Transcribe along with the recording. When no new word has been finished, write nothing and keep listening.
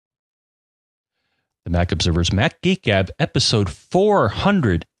The Mac Observer's Mac Geek Gab, episode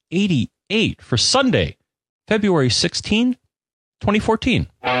 488 for Sunday, February 16, 2014.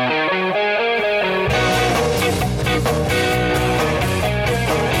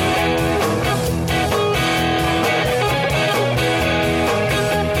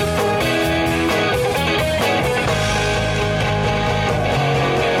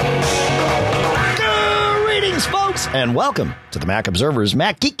 And welcome to the Mac Observer's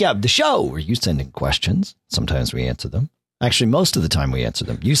Mac Geek Gab, the show where you send in questions. Sometimes we answer them. Actually, most of the time we answer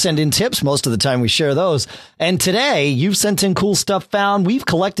them. You send in tips. Most of the time we share those. And today you've sent in cool stuff found. We've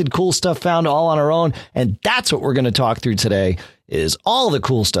collected cool stuff found all on our own. And that's what we're going to talk through today is all the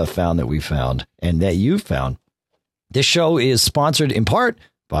cool stuff found that we found and that you've found. This show is sponsored in part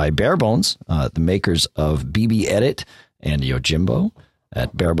by Barebones, the makers of BB Edit and Yojimbo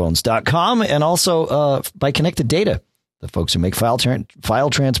at barebones.com, and also by Connected Data, the folks who make File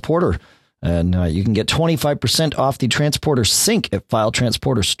Transporter. And you can get 25% off the Transporter Sync at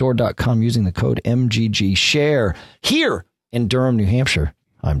filetransporterstore.com using the code MGGShare here in Durham, New Hampshire.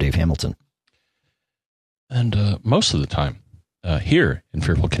 I'm Dave Hamilton. And most of the time here in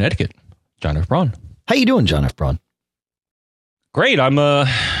Fairfield, Connecticut, John F. Braun. How you doing, John F. Braun? Great.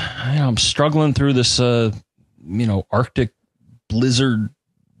 I'm struggling through this, Arctic blizzard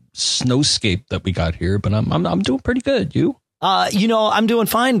snowscape that we got here, but I'm doing pretty good. You? I'm doing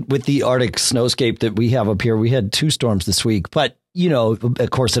fine with the Arctic snowscape that we have up here. We had 2 storms this week, but of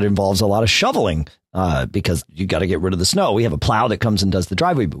course it involves a lot of shoveling because you got to get rid of the snow. We have a plow that comes and does the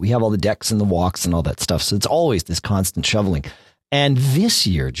driveway, but we have all the decks and the walks and all that stuff. So it's always this constant shoveling. And this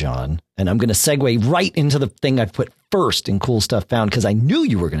year, John, and I'm going to segue right into the thing I put first in cool stuff found because I knew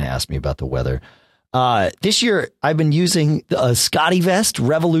you were going to ask me about the weather. This year, I've been using a Scotty Vest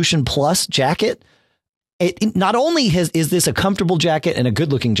Revolution Plus jacket. It not only is this a comfortable jacket and a good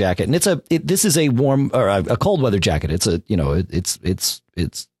looking jacket, and this is a warm or a cold weather jacket. It's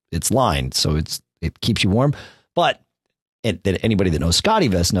it's lined, so it keeps you warm. But that anybody that knows Scotty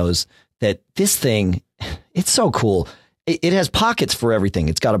Vest knows that this thing, it's so cool. It has pockets for everything.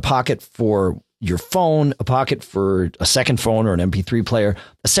 It's got a pocket for your phone, a pocket for a second phone or an MP3 player,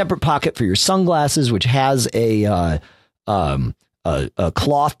 a separate pocket for your sunglasses, which has a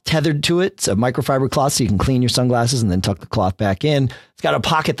cloth tethered to it. It's a microfiber cloth so you can clean your sunglasses and then tuck the cloth back in. It's got a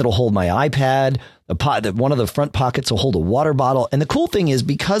pocket that'll hold my iPad. One of the front pockets will hold a water bottle. And the cool thing is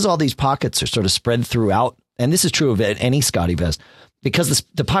because all these pockets are sort of spread throughout, and this is true of any Scotty vest, because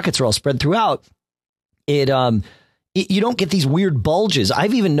the pockets are all spread throughout, you don't get these weird bulges.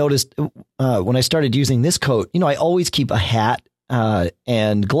 I've even noticed when I started using this coat, I always keep a hat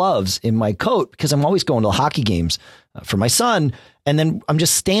and gloves in my coat because I'm always going to hockey games for my son. And then I'm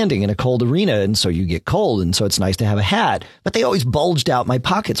just standing in a cold arena. And so you get cold. And so it's nice to have a hat. But they always bulged out my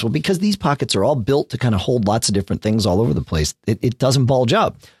pockets. Well, because these pockets are all built to kind of hold lots of different things all over the place, it doesn't bulge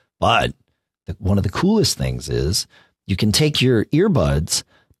up. But one of the coolest things is you can take your earbuds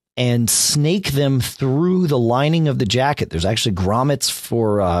and snake them through the lining of the jacket. There's actually grommets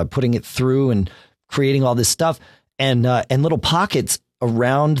for putting it through and creating all this stuff and little pockets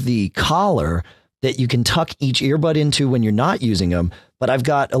around the collar that you can tuck each earbud into when you're not using them. But I've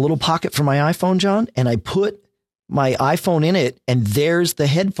got a little pocket for my iPhone, John, and I put my iPhone in it, and there's the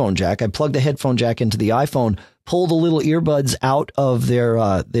headphone jack. I plug the headphone jack into the iPhone, pull the little earbuds out of their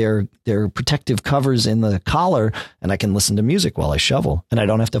protective covers in the collar, and I can listen to music while I shovel. And I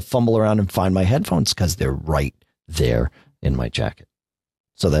don't have to fumble around and find my headphones because they're right there in my jacket.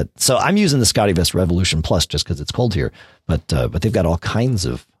 So I'm using the Scotty Vest Revolution Plus just because it's cold here, but they've got all kinds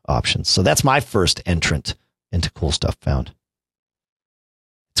of options. So that's my first entrant into cool stuff found.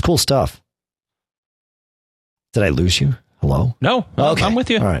 It's cool stuff. Did I lose you? Hello? No, okay. I'm with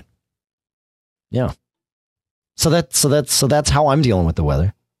you. All right. Yeah. So that's how I'm dealing with the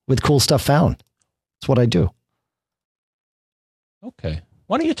weather, with cool stuff found. That's what I do. Okay.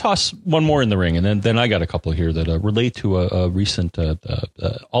 Why don't you toss one more in the ring, and then I got a couple here that relate to a recent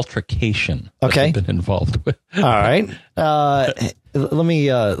altercation that I've been involved with. All right. Let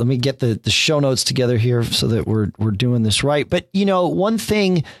me get the show notes together here so that we're doing this right. But one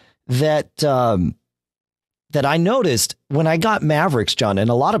thing that I noticed when I got Mavericks, John, and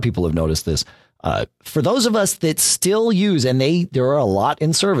a lot of people have noticed this. For those of us that still use, and there are a lot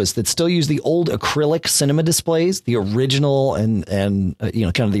in service that still use the old acrylic cinema displays, the original and kind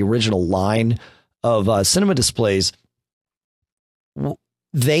of the original line of cinema displays,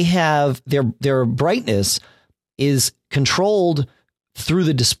 they have their brightness is controlled through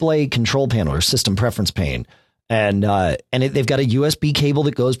the display control panel or system preference pane. And they've got a USB cable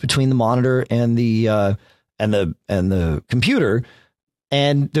that goes between the monitor and the computer.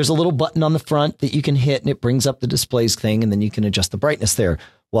 And there's a little button on the front that you can hit and it brings up the displays thing. And then you can adjust the brightness there.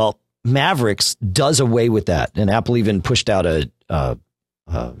 Well, Mavericks does away with that. And Apple even pushed out a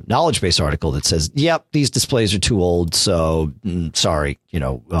knowledge base article that says, yep, these displays are too old. So sorry,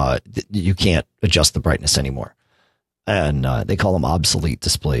 you can't adjust the brightness anymore. And they call them obsolete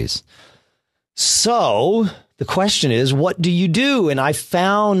displays. So the question is, what do you do? And I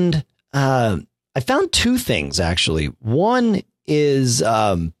found two things, actually. One is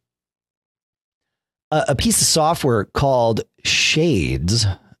a piece of software called Shades,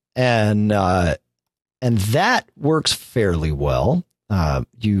 and that works fairly well.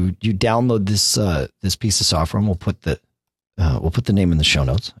 You download this piece of software, and we'll put the name in the show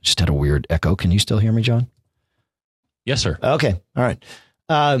notes. I just had a weird echo. Can you still hear me, John? Yes, sir. Okay. All right.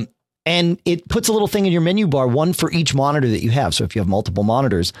 And it puts a little thing in your menu bar, one for each monitor that you have. So if you have multiple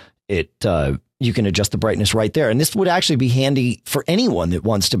monitors, you can adjust the brightness right there. And this would actually be handy for anyone that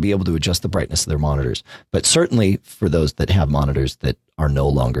wants to be able to adjust the brightness of their monitors, but certainly for those that have monitors that are no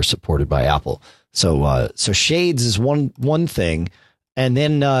longer supported by Apple. So Shades is one thing. And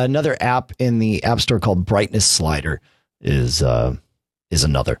then another app in the App Store called Brightness Slider is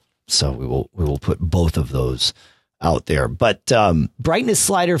another. So we will put both of those out there. But Brightness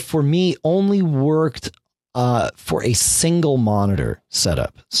Slider for me only worked for a single monitor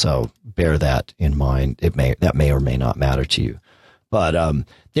setup. So bear that in mind. That may or may not matter to you. But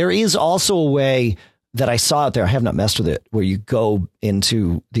there is also a way that I saw out there. I have not messed with it, where you go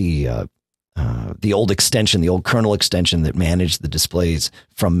into the old extension, the old kernel extension that managed the displays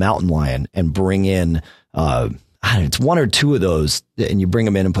from Mountain Lion, and bring in it's one or two of those, and you bring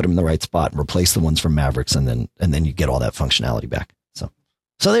them in and put them in the right spot and replace the ones from Mavericks, and then you get all that functionality back. So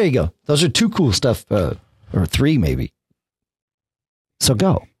there you go. Those are two cool stuff. Or three, maybe. So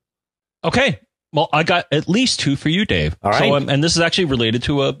go. Okay. Well, I got at least two for you, Dave. All right. So, and this is actually related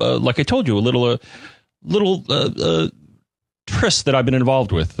to like I told you, a little tryst that I've been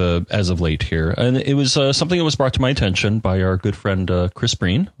involved with as of late here, and it was something that was brought to my attention by our good friend Chris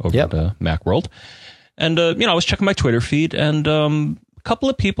Breen over at Macworld. And I was checking my Twitter feed, and a couple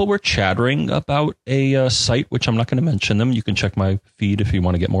of people were chattering about a site, which I'm not going to mention them. You can check my feed if you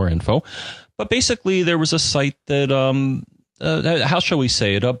want to get more info. But basically, there was a site that, how shall we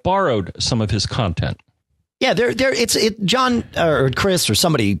say it, borrowed some of his content. Yeah, John or Chris or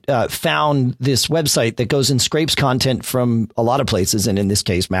somebody found this website that goes and scrapes content from a lot of places, and in this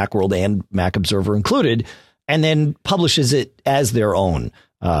case, Macworld and Mac Observer included, and then publishes it as their own.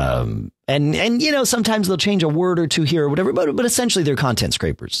 And sometimes they'll change a word or two here or whatever, but essentially they're content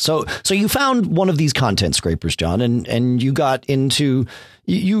scrapers. So you found one of these content scrapers, John, and you got into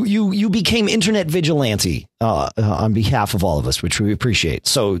you became internet vigilante on behalf of all of us, which we appreciate.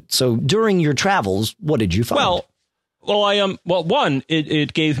 So during your travels, what did you find? One,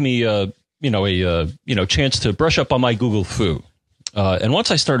 it gave me a chance to brush up on my Google foo. And once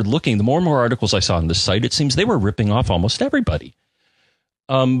I started looking, the more and more articles I saw on this site, it seems they were ripping off almost everybody.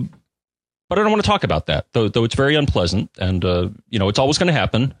 But I don't want to talk about that, though it's very unpleasant, and it's always going to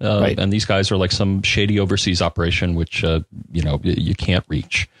happen. Right. And these guys are like some shady overseas operation, which you can't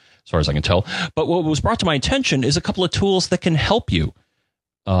reach, as far as I can tell. But what was brought to my attention is a couple of tools that can help you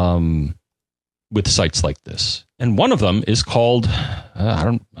with sites like this. And one of them is called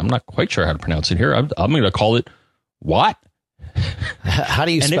I'm not quite sure how to pronounce it here. I'm going to call it WOT. How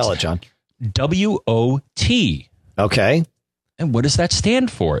do you spell it, John? WOT. Okay. And what does that stand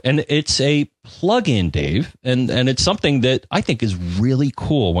for? And it's a plugin, Dave, and it's something that I think is really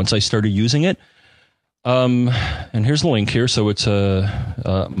cool once I started using it. And here's the link here. So it's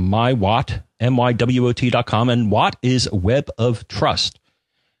mywot, mywot.com, and WOT is Web of Trust.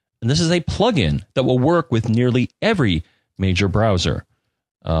 And this is a plugin that will work with nearly every major browser,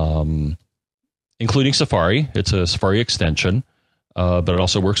 including Safari. It's a Safari extension, but it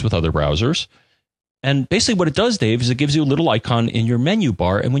also works with other browsers. And basically what it does, Dave, is it gives you a little icon in your menu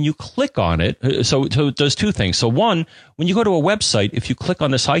bar. And when you click on it, so it does two things. So one, when you go to a website, if you click on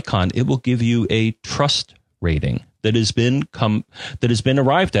this icon, it will give you a trust rating that has been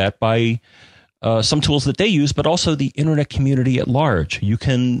arrived at by some tools that they use, but also the internet community at large. You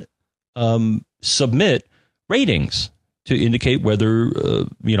can submit ratings to indicate whether,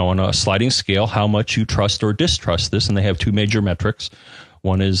 on a sliding scale, how much you trust or distrust this. And they have two major metrics.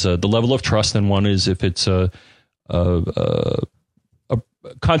 One is the level of trust, and one is if it's a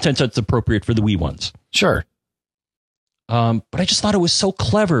content that's appropriate for the wee ones. Sure. But I just thought it was so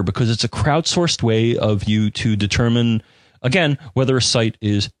clever because it's a crowdsourced way of you to determine, again, whether a site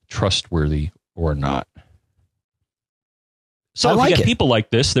is trustworthy or not. So I if like you get it. people like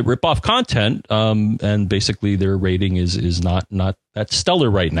this that rip off content, and basically their rating is not that stellar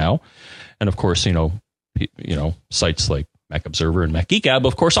right now, and of course, sites like Mac Observer and Mac Geek Gab,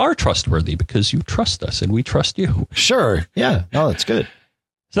 of course, are trustworthy because you trust us and we trust you. Sure. Yeah. No, that's good.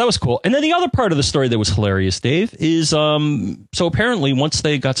 So that was cool. And then the other part of the story that was hilarious, Dave, is so apparently once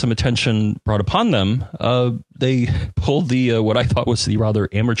they got some attention brought upon them, they pulled the what I thought was the rather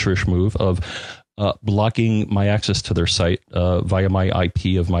amateurish move of blocking my access to their site via my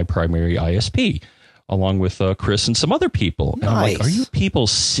IP of my primary ISP, along with Chris and some other people. And I'm like, are you people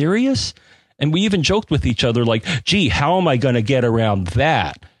serious? And we even joked with each other like, gee, how am I going to get around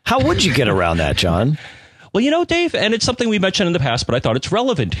that? How would you get around that, John? Well, Dave, and it's something we mentioned in the past, but I thought it's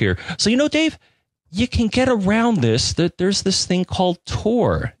relevant here. So, Dave, you can get around this. That there's this thing called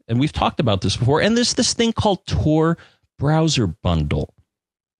Tor, and we've talked about this before. And there's this thing called Tor Browser Bundle.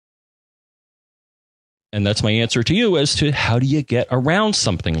 And that's my answer to you as to how do you get around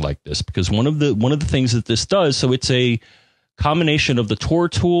something like this? Because one of the things that this does, so it's a combination of the Tor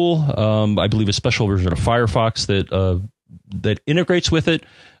tool, I believe a special version of Firefox that integrates with it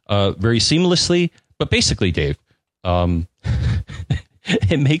very seamlessly. But basically, Dave,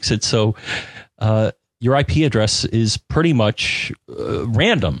 it makes it so your IP address is pretty much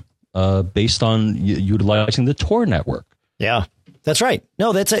random based on utilizing the Tor network. Yeah, that's right.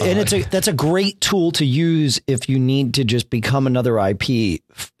 No, that's a great tool to use if you need to just become another IP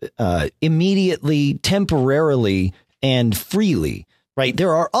immediately, temporarily, and freely. Right.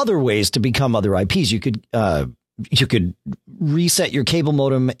 There are other ways to become other IPs. You could reset your cable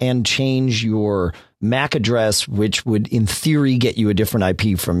modem and change your MAC address, which would, in theory, get you a different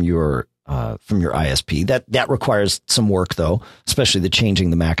IP from your ISP. That requires some work, though, especially the changing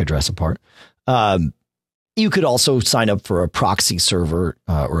the MAC address apart. You could also sign up for a proxy server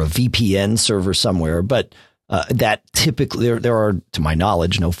or a VPN server somewhere, but that typically there are, to my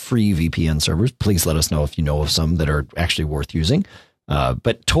knowledge, no free VPN servers. Please let us know if you know of some that are actually worth using.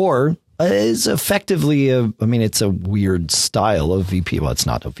 But Tor is effectively it's a weird style of VPN. Well, it's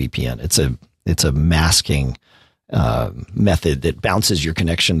not a VPN. It's a masking method that bounces your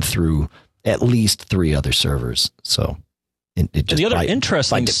connection through at least 3 other servers. So it just the other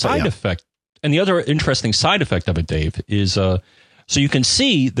interesting side effect, and the other interesting side effect of it, Dave, is so you can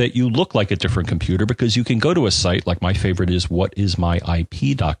see that you look like a different computer because you can go to a site like my favorite is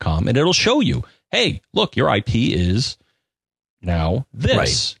whatismyip.com, and it'll show you, hey, look, your IP is now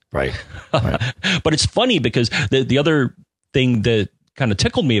this. Right. But it's funny because the other thing that kind of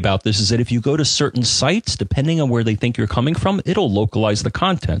tickled me about this is that if you go to certain sites, depending on where they think you're coming from, it'll localize the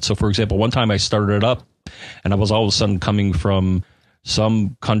content. So, for example, one time I started it up and I was all of a sudden coming from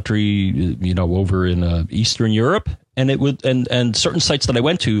some country, over in Eastern Europe, and it would and certain sites that I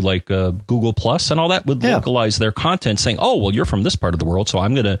went to, like Google Plus and all that, would localize their content, saying, "Oh, well, you're from this part of the world, so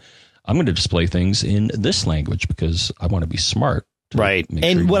I'm gonna display things in this language because I want to be smart." Right.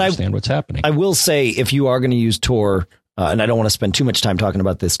 And sure understand what's happening. I will say, if you are going to use Tor, and I don't want to spend too much time talking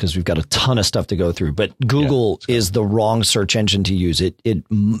about this because we've got a ton of stuff to go through, but Google is the wrong search engine to use. It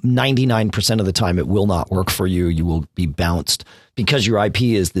 99% of the time it will not work for you. You will be bounced because your IP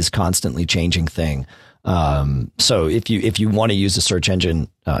is this constantly changing thing. So if you want to use a search engine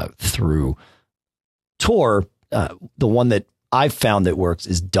through Tor, the one that I've found that works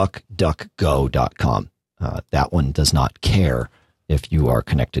is DuckDuckGo.com. That one does not care if you are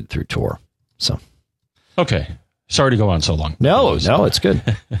connected through Tor. So, okay. Sorry to go on so long. No, it's good.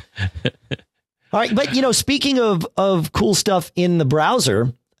 All right. But, speaking of cool stuff in the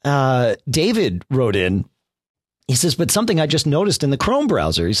browser, David wrote in, he says, but something I just noticed in the Chrome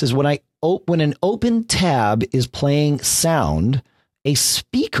browser, he says, when an open tab is playing sound, a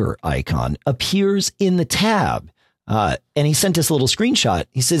speaker icon appears in the tab. And he sent us a little screenshot.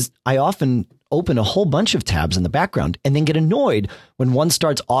 He says, I often open a whole bunch of tabs in the background and then get annoyed when one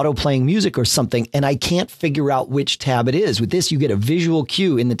starts auto playing music or something and I can't figure out which tab it is. With this, you get a visual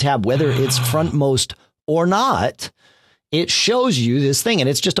cue in the tab, whether it's frontmost or not. It shows you this thing, and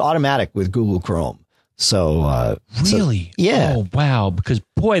it's just automatic with Google Chrome. So really? Yeah. Oh, wow. Because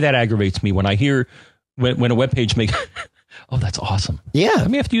boy, that aggravates me when I hear when a web page makes, oh, that's awesome. Yeah. I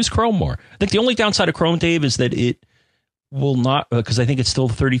may have to use Chrome more. I think the only downside of Chrome, Dave, is that it will not, because I think it's still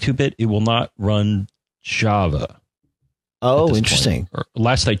 32-bit, it will not run Java. Oh, interesting.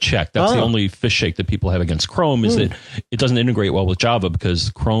 Last I checked, that's the only fish shake that people have against Chrome is that it doesn't integrate well with Java because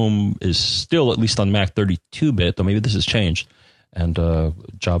Chrome is still, at least on Mac, 32-bit, though maybe this has changed. And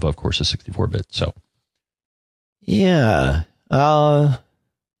Java, of course, is 64-bit. So, yeah. That's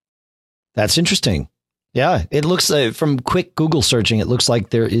interesting. Yeah, it looks from quick Google searching, it looks like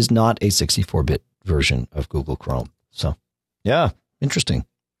there is not a 64-bit version of Google Chrome. So Yeah, interesting.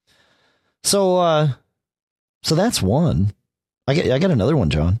 So that's one. I got another one,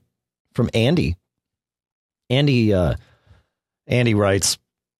 John, from Andy. Andy writes,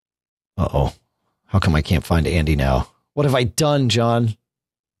 "Uh-oh. How come I can't find Andy now? What have I done, John?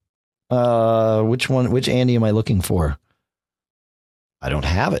 Which Andy am I looking for? I don't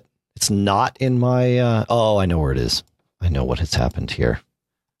have it. It's not in my oh, I know where it is. I know what has happened here.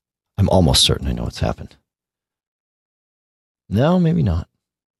 I'm almost certain I know what's happened. No, maybe not.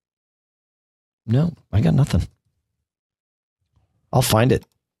 No, I got nothing. I'll find it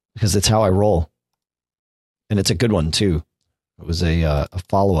because it's how I roll. And it's a good one too. It was a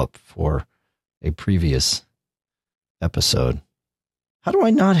follow-up for a previous episode. How do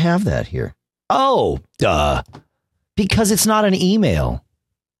I not have that here? Oh, duh. Because it's not an email.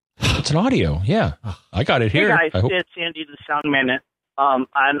 It's an audio. Yeah. I got it here. Hey guys, it's Andy the Sound Minute. And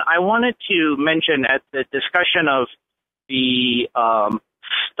I wanted to mention at the discussion of the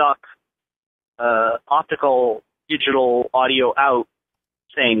stuck optical digital audio out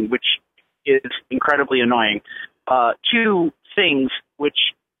thing, which is incredibly annoying. Two things which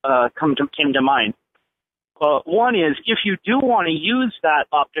came to mind. One is if you do want to use that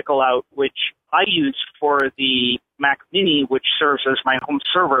optical out, which I use for the Mac Mini, which serves as my home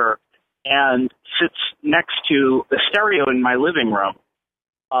server and sits next to the stereo in my living room,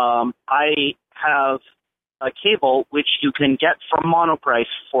 I have a cable which you can get from Monoprice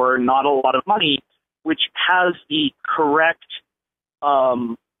for not a lot of money, which has the correct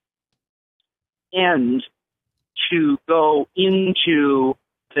end to go into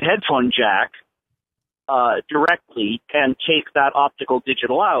the headphone jack directly and take that optical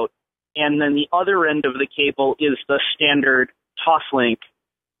digital out. And then the other end of the cable is the standard Toslink,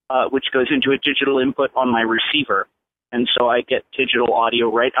 which goes into a digital input on my receiver. And so I get digital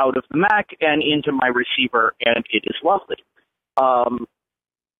audio right out of the Mac and into my receiver, and it is lovely.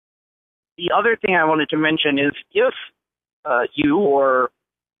 The other thing I wanted to mention is if you or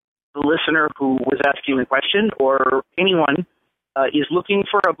the listener who was asking the question or anyone is looking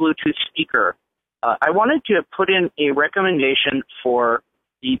for a Bluetooth speaker, I wanted to put in a recommendation for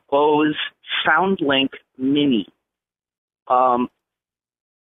the Bose SoundLink Mini. Now,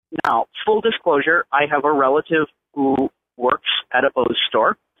 full disclosure, I have a relative who works at a Bose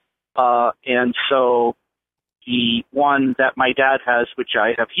store, and so the one that my dad has, which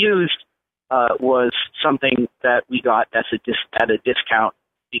I have used, was something that we got at a discount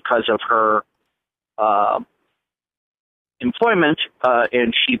because of her employment,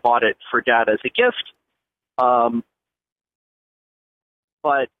 and she bought it for Dad as a gift.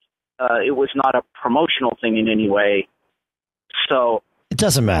 But it was not a promotional thing in any way. So it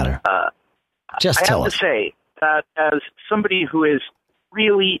doesn't matter. Just tell us. I have to say that as somebody who is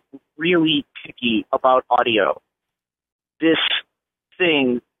really, really picky about audio, this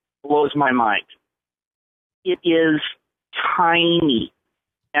thing blows my mind. It is tiny.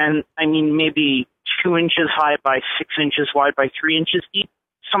 And I mean, maybe 2 inches high by 6 inches wide by 3 inches deep,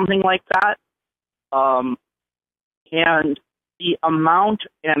 something like that. And the amount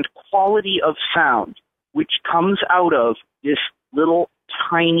and quality of sound which comes out of this little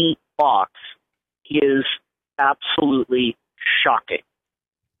tiny box is absolutely shocking.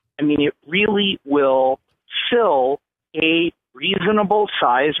 I mean, it really will fill a reasonable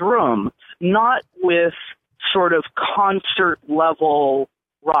size room, not with sort of concert level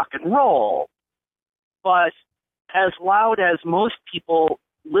rock and roll, but as loud as most people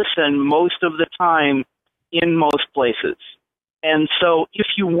listen most of the time in most places. And so if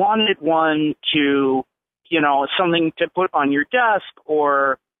you wanted one to, something to put on your desk,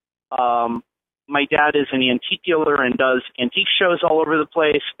 or my dad is an antique dealer and does antique shows all over the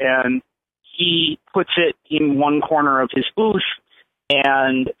place, and he puts it in one corner of his booth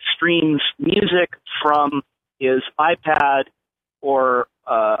and streams music from his iPad or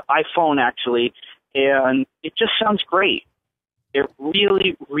iPhone, actually, and it just sounds great. It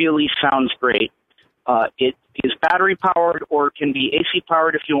really, really sounds great. It is battery powered or can be AC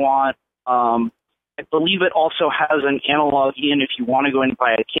powered if you want. I believe it also has an analog in if you want to go in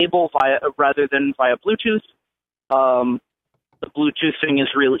via cable rather than via Bluetooth. The Bluetooth thing is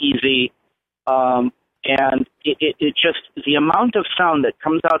real easy. And it just, the amount of sound that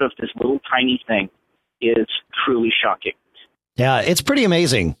comes out of this little tiny thing is truly shocking. Yeah, it's pretty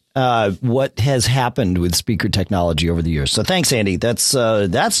amazing what has happened with speaker technology over the years. So thanks, Andy. That's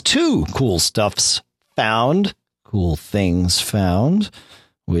two cool stuffs found, cool things found,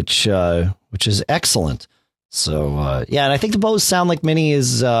 which is excellent. So yeah, and I think the Bose SoundLink Mini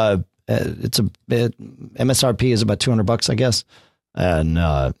is MSRP is about $200, I guess, and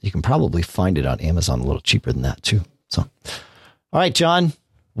you can probably find it on Amazon a little cheaper than that too. So All right, John,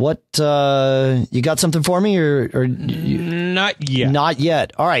 what you got something for me or not yet? Not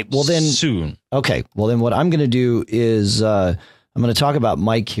yet. All right. Well, then soon. Okay. Well, then what I'm going to do is I'm going to talk about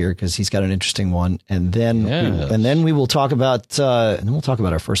Mike here because he's got an interesting one, and then we will talk about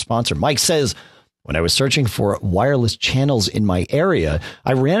our first sponsor. Mike says, when I was searching for wireless channels in my area,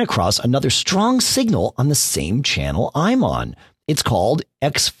 I ran across another strong signal on the same channel I'm on. It's called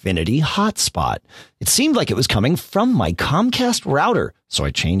Xfinity Hotspot. It seemed like it was coming from my Comcast router, so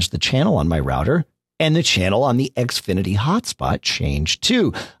I changed the channel on my router, and the channel on the Xfinity Hotspot changed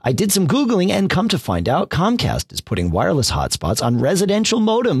too. I did some Googling and come to find out Comcast is putting wireless hotspots on residential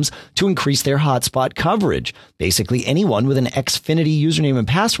modems to increase their hotspot coverage. Basically, anyone with an Xfinity username and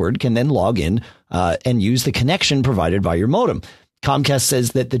password can then log in and use the connection provided by your modem. Comcast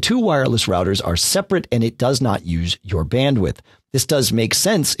says that the two wireless routers are separate and it does not use your bandwidth. This does make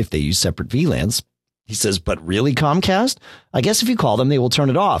sense if they use separate VLANs. He says, but really, Comcast? I guess if you call them, they will turn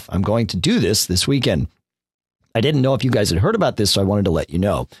it off. I'm going to do this weekend. I didn't know if you guys had heard about this, so I wanted to let you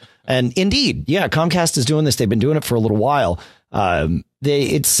know. And indeed, yeah, Comcast is doing this. They've been doing it for a little while.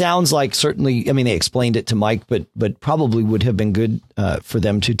 It sounds like certainly, I mean, they explained it to Mike, but probably would have been good for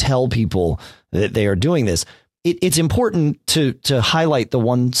them to tell people that they are doing this. It's important to highlight the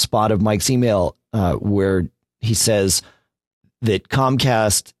one spot of Mike's email where he says that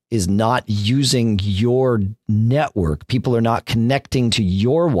Comcast is not using your network. People are not connecting to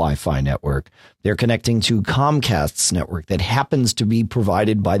your Wi-Fi network. They're connecting to Comcast's network that happens to be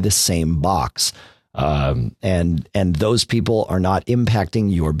provided by the same box. And those people are not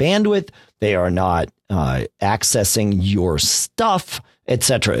impacting your bandwidth. They are not accessing your stuff, et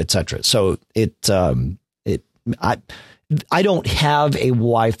cetera, et cetera. So I don't have a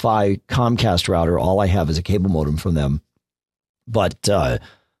Wi-Fi Comcast router. All I have is a cable modem from them. But to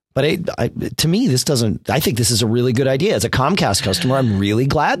me, I think this is a really good idea. As a Comcast customer, I'm really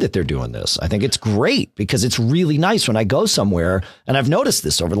glad that they're doing this. I think it's great because it's really nice when I go somewhere, and I've noticed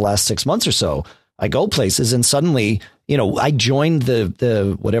this over the last 6 months or so. I go places and suddenly, I joined the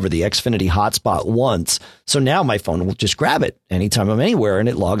Xfinity hotspot once. So now my phone will just grab it anytime I'm anywhere and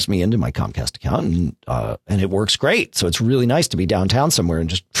it logs me into my Comcast account and it works great. So it's really nice to be downtown somewhere and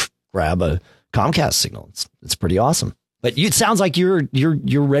just grab a Comcast signal. It's pretty awesome. But it sounds like you're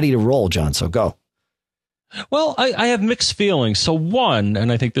ready to roll, John. So go. Well, I have mixed feelings. So one,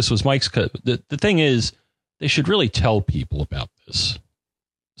 and I think this was Mike's, the thing is they should really tell people about this.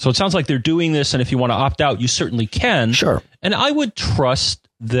 So it sounds like they're doing this, and if you want to opt out, you certainly can. Sure. And I would trust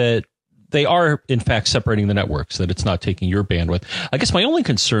that they are, in fact, separating the networks, that it's not taking your bandwidth. I guess my only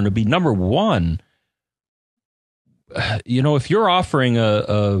concern would be, number one, if you're offering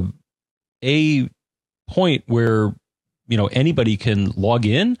a point where, anybody can log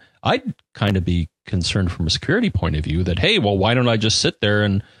in, I'd kind of be concerned from a security point of view that, hey, well, why don't I just sit there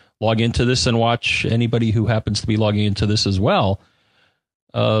and log into this and watch anybody who happens to be logging into this as well?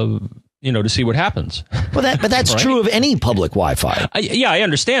 To see what happens. Well, that's right? True of any public Wi-Fi. I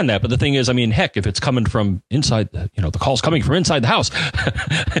understand that. But the thing is, heck, if it's coming from inside, the call's coming from inside the house,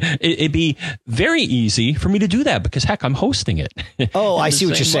 it'd be very easy for me to do that because, heck, I'm hosting it. Oh, I see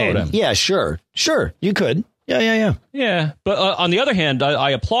what you're saying. Modem. Yeah, sure. You could. Yeah. Yeah. But on the other hand, I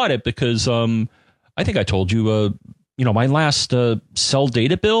applaud it because I think I told you, my last cell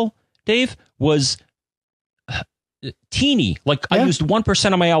data bill, Dave, was teeny. I used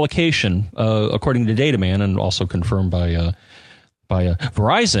 1% of my allocation, according to Dataman, and also confirmed by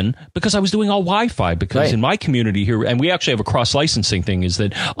Verizon, because I was doing all Wi-Fi. Because in my community here, and we actually have a cross-licensing thing, is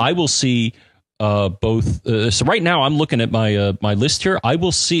that I will see both. So right now, I'm looking at my my list here. I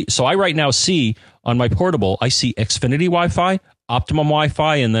will see. So I right now see on my portable, I see Xfinity Wi-Fi, Optimum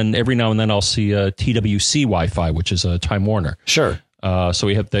Wi-Fi, and then every now and then I'll see TWC Wi-Fi, which is a Time Warner. Sure.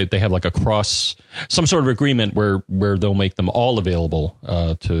 So they have like some sort of agreement where they'll make them all available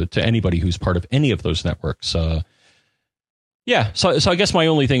to anybody who's part of any of those networks. So I guess my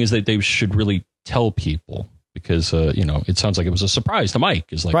only thing is that they should really tell people because it sounds like it was a surprise to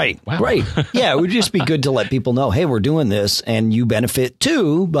Mike. Is like right, wow. Right. Yeah, it would just be good to let people know, hey, we're doing this and you benefit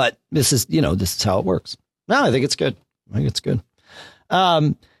too. But this is how it works. No, I think it's good.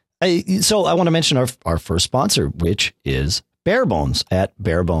 So I want to mention our first sponsor, which is Barebones at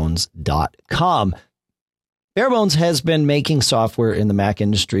barebones.com. Barebones has been making software in the Mac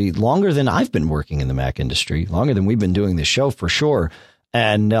industry longer than I've been working in the Mac industry, longer than we've been doing this show for sure.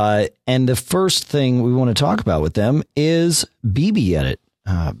 And the first thing we want to talk about with them is BBEdit.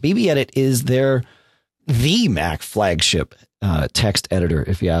 BBEdit is the Mac flagship text editor,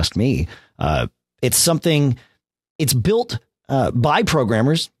 if you ask me. It's built by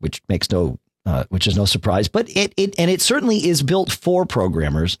programmers, which makes no which is no surprise. But it certainly is built for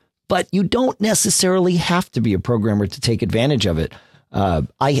programmers. But you don't necessarily have to be a programmer to take advantage of it.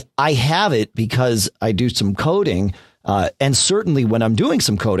 I have it because I do some coding. And certainly when I'm doing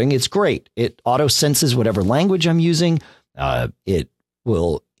some coding, it's great. It auto senses whatever language I'm using. It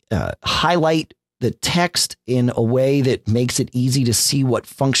will highlight the text in a way that makes it easy to see what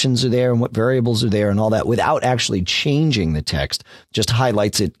functions are there and what variables are there and all that without actually changing the text. Just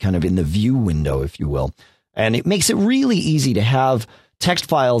highlights it kind of in the view window, if you will. And it makes it really easy to have text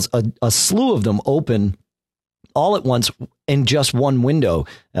files, a slew of them open all at once in just one window.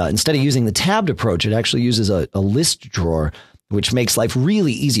 Instead of using the tabbed approach, it actually uses a list drawer, which makes life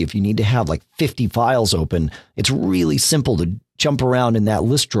really easy. If you need to have like 50 files open, it's really simple to jump around in that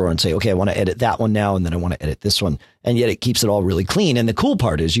list drawer and say, okay, I want to edit that one now, and then I want to edit this one. And yet it keeps it all really clean. And the cool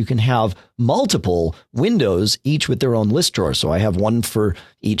part is you can have multiple windows, each with their own list drawer. So I have one for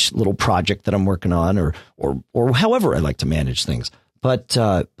each little project that I'm working on, or however I like to manage things. But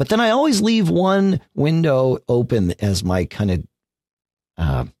then I always leave one window open as my kind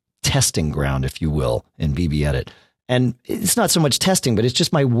of testing ground, if you will, in BBEdit. And it's not so much testing, but it's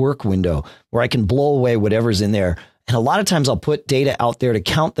just my work window where I can blow away whatever's in there. And a lot of times I'll put data out there to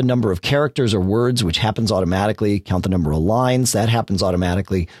count the number of characters or words, which happens automatically, count the number of lines, that happens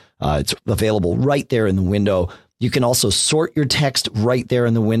automatically. It's available right there in the window. You can also sort your text right there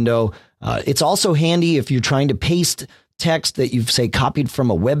in the window. It's also handy if you're trying to paste text that you've, say, copied from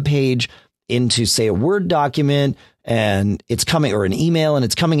a web page into, say, a Word document, and it's coming, or an email, and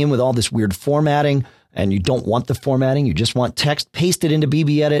it's coming in with all this weird formatting, and you don't want the formatting. You just want text. Paste it into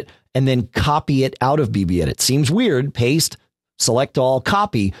BBEdit and then copy it out of BBEdit. Seems weird. Paste, select all,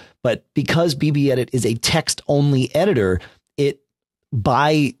 copy. But because BBEdit is a text-only editor, it,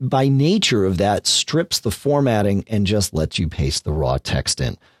 by nature of that, strips the formatting and just lets you paste the raw text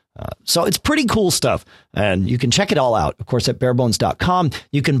in. So it's pretty cool stuff, and you can check it all out, of course, at barebones.com.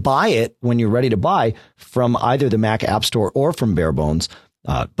 You can buy it when you're ready to buy from either the Mac App Store or from Barebones,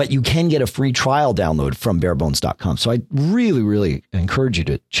 but you can get a free trial download from barebones.com. So I really, really encourage you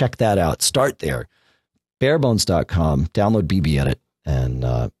to check that out. Start there, barebones.com, download BBEdit,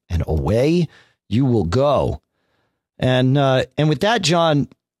 and away you will go. And with that, John,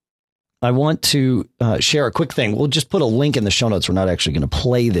 I want to share a quick thing. We'll just put a link in the show notes. We're not actually going to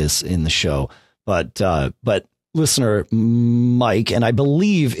play this in the show, but listener Mike, and I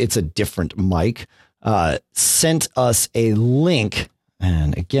believe it's a different Mike, sent us a link.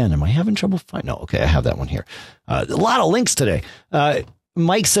 And again, am I having trouble finding? No, okay, I have that one here. A lot of links today.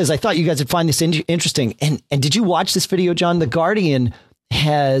 Mike says, I thought you guys would find this interesting. And did you watch this video, John? The Guardian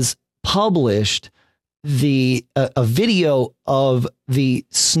has published a video of the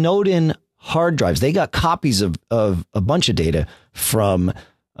Snowden hard drives. They got copies of a bunch of data from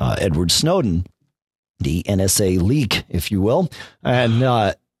Edward Snowden, the NSA leak, if you will,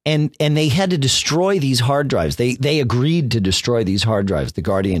 and they had to destroy these hard drives. They agreed to destroy these hard drives. The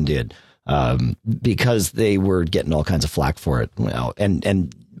Guardian did, because they were getting all kinds of flack for it. Well,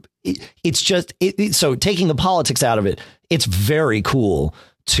 and it's just so taking the politics out of it, it's very cool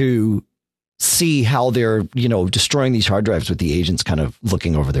to see how they're, destroying these hard drives with the agents kind of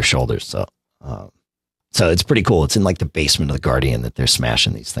looking over their shoulders. So it's pretty cool. It's in like the basement of the Guardian that they're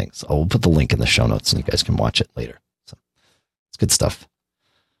smashing these things. So we'll put the link in the show notes and you guys can watch it later. So it's good stuff.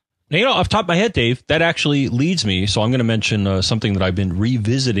 Now, off the top of my head, Dave, that actually leads me. So I'm going to mention something that I've been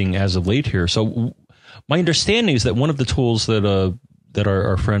revisiting as of late here. So my understanding is that one of the tools that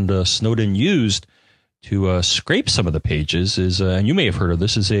our friend Snowden used to scrape some of the pages is, and you may have heard of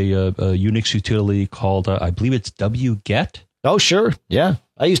this, is a Unix utility called, I believe it's wget. Oh, sure. Yeah.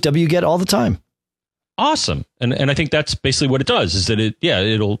 I use wget all the time. Awesome. And I think that's basically what it does, is that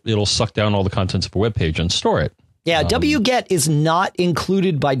it'll suck down all the contents of a web page and store it. Yeah. wget is not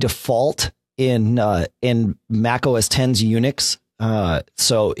included by default in Mac OS X's Unix.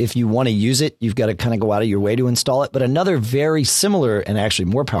 So if you want to use it, you've got to kind of go out of your way to install it. But another very similar and actually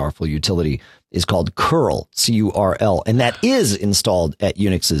more powerful utility is called curl, CURL, and that is installed at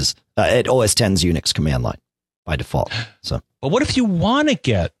at OS X's Unix command line by default. So, but what if you want to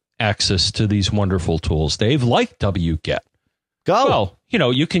get access to these wonderful tools, Dave, like wget? Well,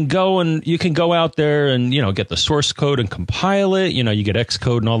 you can go out there and, get the source code and compile it. You get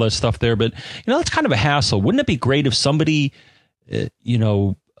Xcode and all that stuff there. But, that's kind of a hassle. Wouldn't it be great if somebody, made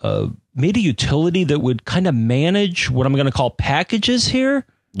a utility that would kind of manage what I'm going to call packages here?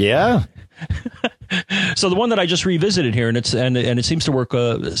 Yeah. So the one that I just revisited here, and it seems to work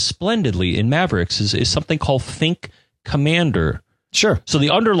splendidly in Mavericks, is something called Think Commander. Sure. So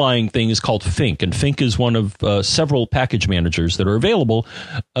the underlying thing is called Fink, and Fink is one of several package managers that are available.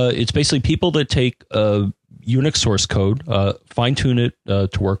 It's basically people that take Unix source code, fine tune it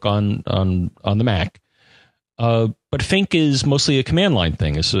to work on the Mac. But Fink is mostly a command line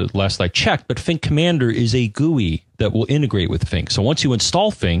thing. It's last I checked, but Fink Commander is a GUI that will integrate with Fink. So once you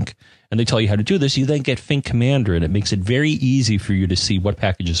install Fink and they tell you how to do this, you then get Fink Commander, and it makes it very easy for you to see what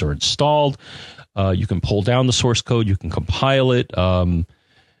packages are installed. You can pull down the source code, you can compile it. And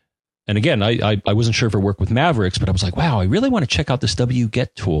again, I wasn't sure if it worked with Mavericks, but I was like, wow, I really want to check out this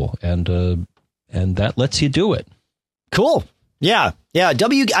wget tool, and that lets you do it. Cool. Yeah. I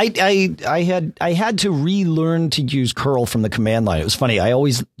had to relearn to use curl from the command line. It was funny. I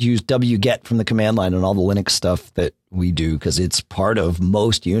always use wget from the command line on all the Linux stuff that we do because it's part of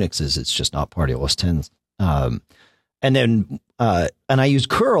most Unixes. It's just not part of OS X. And I use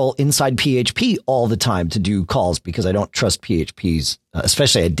curl inside PHP all the time to do calls because I don't trust PHP's,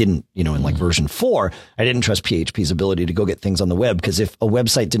 especially I didn't, in like version 4, I didn't trust PHP's ability to go get things on the web, because if a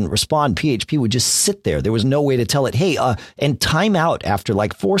website didn't respond, PHP would just sit there. There was no way to tell it, hey, and time out after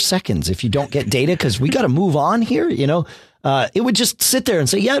like 4 seconds if you don't get data, because we got to move on here, it would just sit there and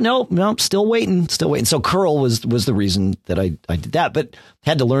say, yeah, no, still waiting. So curl was the reason that I did that, but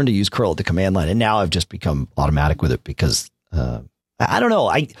had to learn to use curl at the command line. And now I've just become automatic with it because, I don't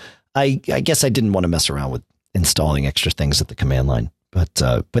know. I guess I didn't want to mess around with installing extra things at the command line, but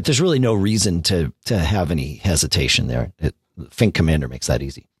there's really no reason to have any hesitation there. Fink Commander makes that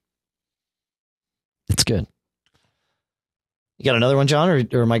easy. It's good. You got another one, John,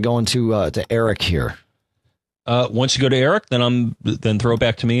 or am I going to Eric here? Once you go to Eric, then throw it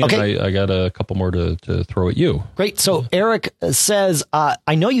back to me. Okay. And I got a couple more to throw at you. Great. So Eric says,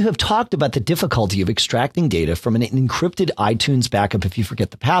 I know you have talked about the difficulty of extracting data from an encrypted iTunes backup if you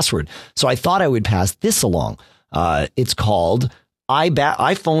forget the password. So I thought I would pass this along. It's called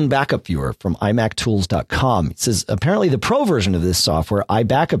iPhone Backup Viewer from iMacTools.com. It says, apparently the pro version of this software,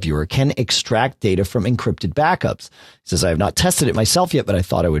 iBackup Viewer, can extract data from encrypted backups. He says, I have not tested it myself yet, but I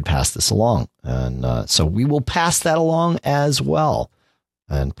thought I would pass this along. And so we will pass that along as well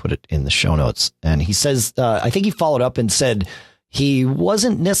and put it in the show notes. And he says, I think he followed up and said he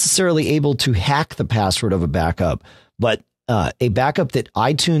wasn't necessarily able to hack the password of a backup, but a backup that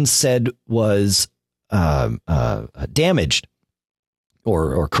iTunes said was damaged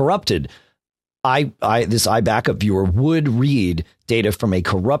or corrupted, this iBackup Viewer would read data from a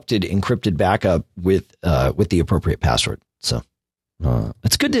corrupted encrypted backup with the appropriate password. So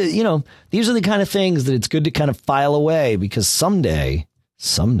it's good to, these are the kind of things that it's good to kind of file away, because someday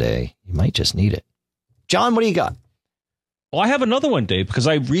you might just need it. John, what do you got? Well, I have another one, Dave, because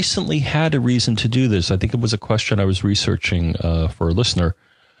I recently had a reason to do this. I think it was a question I was researching for a listener.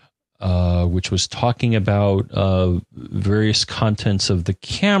 Which was talking about various contents of the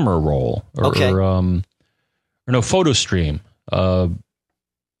camera roll, photo stream,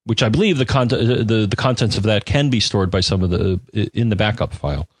 which I believe the contents of that can be stored by some of in the backup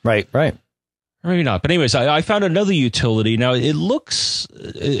file. Right. Or maybe not. But anyways, I found another utility. Now it looks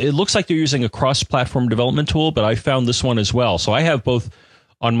like they're using a cross-platform development tool, but I found this one as well. So I have both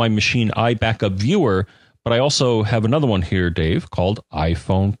on my machine iBackup Viewer. But I also have another one here, Dave, called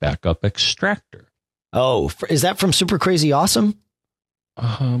iPhone Backup Extractor. Oh, is that from Super Crazy Awesome?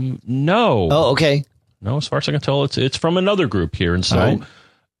 No. Oh, okay. No, as far as I can tell, it's from another group here. And so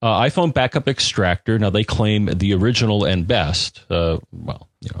iPhone Backup Extractor, now they claim the original and best.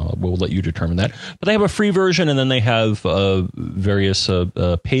 We'll let you determine that. But they have a free version, and then they have various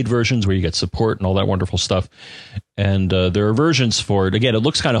paid versions where you get support and all that wonderful stuff. And there are versions for it. Again, it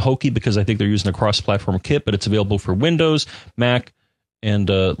looks kind of hokey because I think they're using a cross-platform kit, but it's available for Windows, Mac, and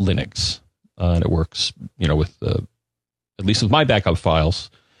Linux. And it works, with at least with my backup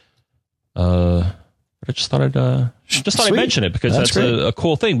files. But I just thought I'd mention it because that's a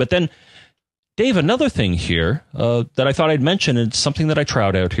cool thing. But then, Dave, another thing here that I thought I'd mention, and it's something that I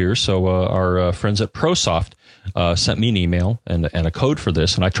tried out here. So our friends at ProSoft sent me an email and a code for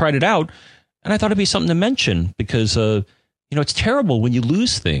this, and I tried it out, and I thought it'd be something to mention because it's terrible when you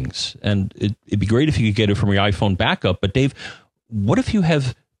lose things, and it'd be great if you could get it from your iPhone backup. But Dave, what if you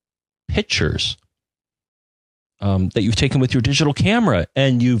have pictures that you've taken with your digital camera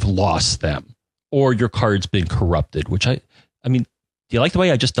and you've lost them, or your card's been corrupted? Which I mean. Do you like the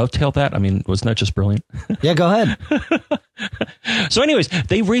way I just dovetailed that? I mean, wasn't that just brilliant? Yeah, go ahead. So anyways,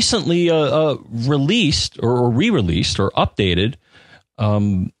 they recently released or re-released or updated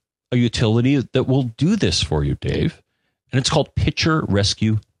a utility that will do this for you, Dave. And it's called Picture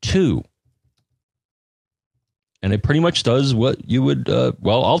Rescue 2. And it pretty much does what you would,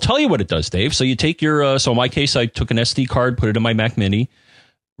 well, I'll tell you what it does, Dave. So you take your, so in my case, I took an SD card, put it in my Mac Mini,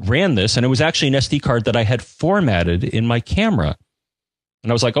 ran this, and it was actually an SD card that I had formatted in my camera.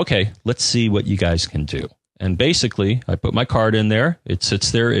 And I was like, okay, let's see what you guys can do. And basically, I put my card in there. It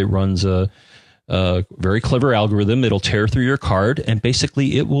sits there. It runs a very clever algorithm. It'll tear through your card, and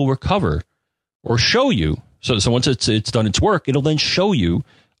basically it will recover or show you. So once it's done its work, it'll then show you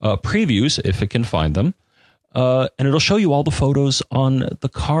previews if it can find them. And it'll show you all the photos on the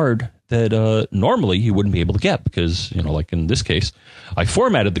card that normally you wouldn't be able to get because, like in this case, I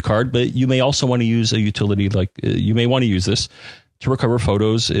formatted the card, but you may also want to use a utility like you may want to use this to recover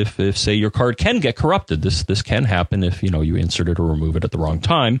photos if say your card can get corrupted. This can happen if, you insert it or remove it at the wrong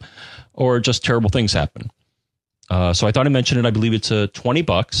time or just terrible things happen. So I thought I'd mention it. I believe it's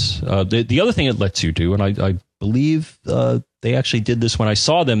 $20. The other thing it lets you do, and I believe they actually did this when I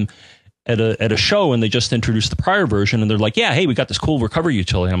saw them at a show, and they just introduced the prior version, and they're like, yeah, hey, we got this cool recovery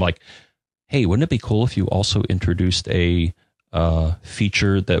utility. And I'm like, hey, wouldn't it be cool if you also introduced a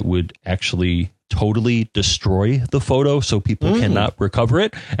feature that would actually totally destroy the photo so people cannot recover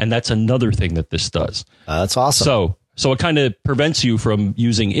it? And that's another thing that this does. That's awesome. So it kind of prevents you from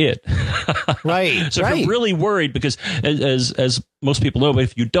using it. Right. So if you're really worried, because as most people know, but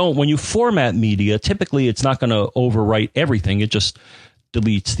if you don't, when you format media, typically it's not going to overwrite everything. It just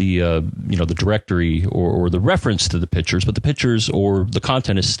deletes the the directory or the reference to the pictures, but the pictures or the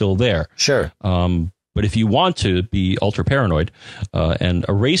content is still there. Sure. But if you want to be ultra paranoid and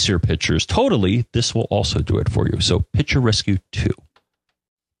erase your pictures totally, this will also do it for you. So Picture Rescue 2.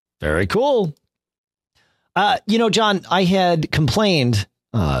 Very cool. John, I had complained,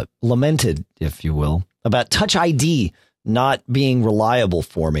 lamented, if you will, about Touch ID not being reliable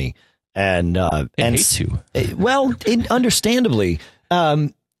for me. And hate you. Well, understandably.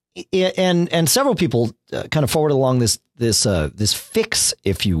 And several people kind of forwarded along this fix,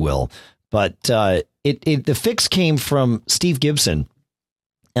 if you will. But the fix came from Steve Gibson,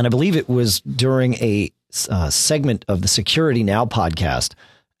 and I believe it was during a segment of the Security Now podcast.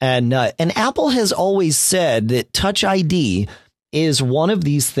 And Apple has always said that Touch ID is one of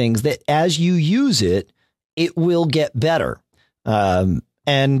these things that as you use it, it will get better.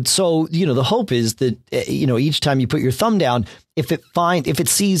 And so, the hope is that, each time you put your thumb down, if it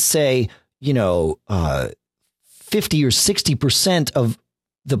sees, say, 50 or 60% of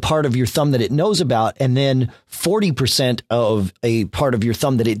the part of your thumb that it knows about, and then 40% of a part of your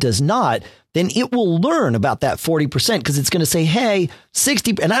thumb that it does not, then it will learn about that 40% because it's going to say, hey,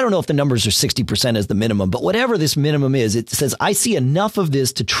 60. And I don't know if the numbers are 60% as the minimum, but whatever this minimum is, it says, I see enough of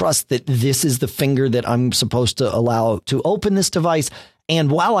this to trust that this is the finger that I'm supposed to allow to open this device.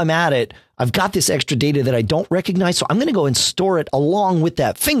 And while I'm at it, I've got this extra data that I don't recognize. So I'm going to go and store it along with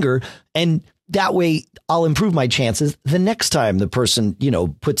that finger. And that way I'll improve my chances the next time the person,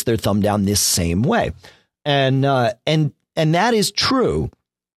 puts their thumb down this same way. And that is true.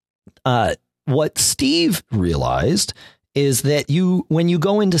 What Steve realized is that when you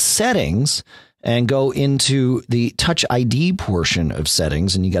go into settings and go into the Touch ID portion of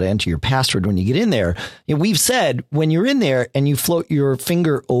settings, and you got to enter your password when you get in there. We've said when you're in there and you float your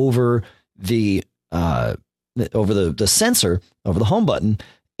finger over the sensor, over the home button,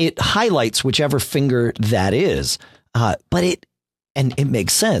 it highlights whichever finger that is. But it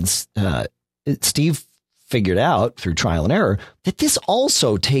makes sense. Steve figured out through trial and error that this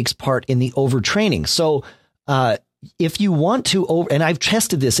also takes part in the overtraining. So if you want to, and I've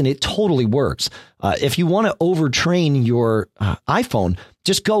tested this and it totally works. If you want to overtrain your iPhone,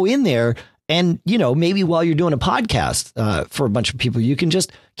 just go in there and, maybe while you're doing a podcast for a bunch of people, you can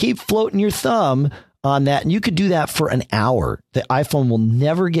just keep floating your thumb on that. And you could do that for an hour. The iPhone will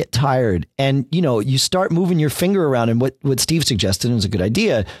never get tired. And, you start moving your finger around. And what Steve suggested, and it was a good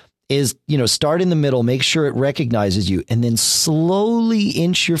idea, is, start in the middle, make sure it recognizes you, and then slowly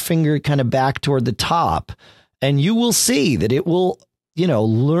inch your finger kind of back toward the top. And you will see that it will,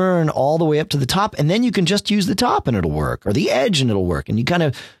 learn all the way up to the top. And then you can just use the top and it'll work, or the edge and it'll work. And you kind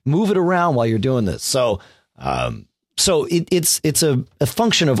of move it around while you're doing this. So it's a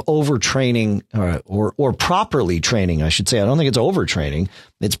function of overtraining or properly training, I should say. I don't think it's overtraining.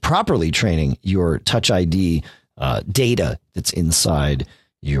 It's properly training your Touch ID data that's inside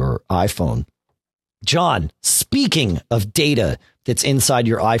your iPhone. John, speaking of data that's inside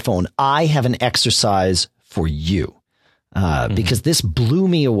your iPhone, I have an exercise for you because this blew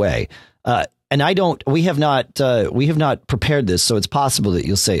me away. And we have not prepared this, so it's possible that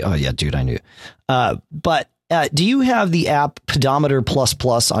you'll say, oh yeah, dude, I knew. But do you have the app Pedometer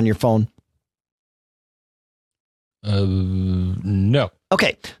Plus on your phone? No.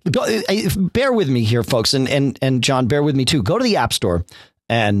 Okay, bear with me here, folks, and John, bear with me too. Go to the App Store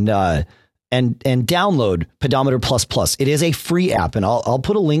and download Pedometer Plus. It is a free app, and I'll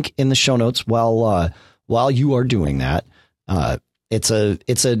put a link in the show notes while you are doing that. It's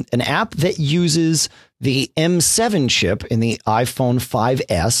an app that uses the M7 chip in the iPhone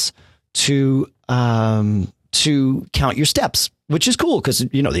 5S to count your steps, which is cool because,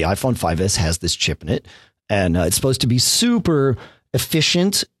 you know, the iPhone 5S has this chip in it, and it's supposed to be super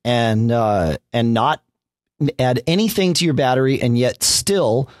efficient and not add anything to your battery, and yet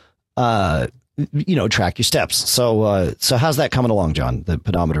still, track your steps. So how's that coming along, John? The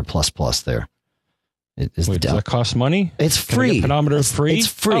Pedometer Plus there. Does that cost money? It's free. Pedometer free? It's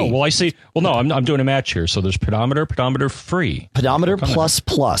free. Oh, well, I see. Well, no, I'm doing a match here. So there's pedometer free. Pedometer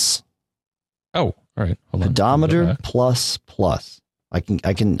Plus. Oh, all right. Hold on. Pedometer Plus. I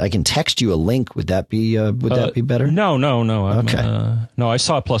can text you a link. Would that be better? No. Okay. No, I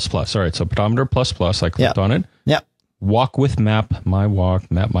saw plus. All right. So Pedometer Plus. I clicked on it. Yeah. Walk with Map My Walk,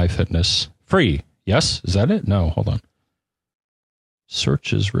 Map My Fitness. Free. Yes. Is that it? No. Hold on.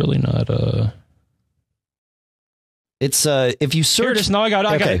 Search is really not It's if you search. Here it is. No, I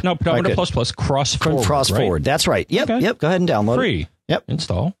got it. No, Pedometer Plus cross forward. Cross forward. That's right. Yep. Okay. Yep. Go ahead and download free. it. Yep.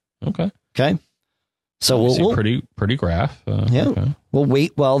 Install. Okay. So we'll pretty graph. Okay. We'll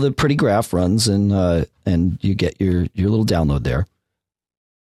wait while the pretty graph runs and you get your little download there.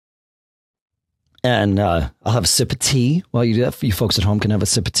 And I'll have a sip of tea while you do that. You folks at home can have a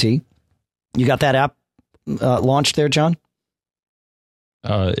sip of tea. You got that app launched there, John?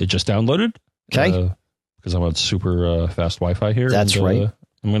 It just downloaded. Okay. Because I'm on super fast Wi-Fi here. That's right.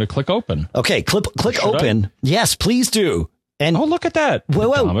 I'm going to click open. Okay, click open. Yes, please do. And look at that.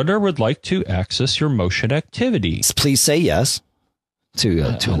 Pedometer would like to access your motion activity. Please say yes to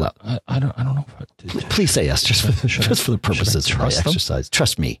allow. I don't know. Please say yes, just for the purposes of my exercise.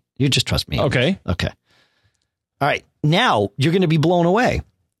 Trust me. You just trust me. Okay. All right. Now you're going to be blown away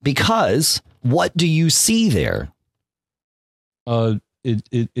because what do you see there?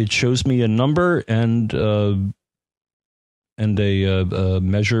 It shows me a number and a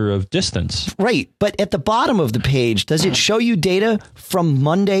measure of distance. Right. But at the bottom of the page, does it show you data from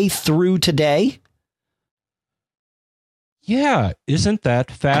Monday through today? Yeah. Isn't that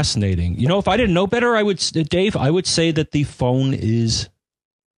fascinating? You know, if I didn't know better, I would say that the phone is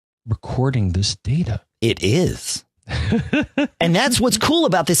recording this data. It is. And that's what's cool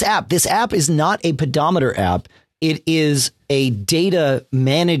about this app. This app is not a pedometer app. It is a data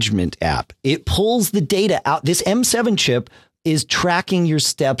management app. It pulls the data out. This M7 chip is tracking your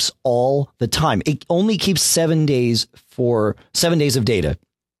steps all the time. It only keeps 7 days of data.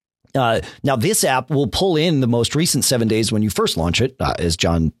 Now, this app will pull in the most recent 7 days when you first launch it, as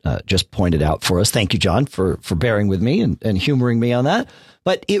John just pointed out for us. Thank you, John, for bearing with me and humoring me on that.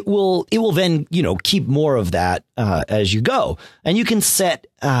 But it will then, keep more of that as you go. And you can set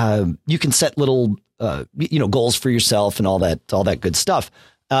little goals for yourself and all that good stuff.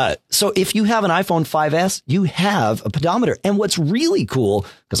 So if you have an iPhone 5S, you have a pedometer. And what's really cool,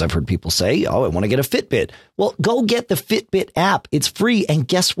 because I've heard people say, I want to get a Fitbit. Well, go get the Fitbit app. It's free. And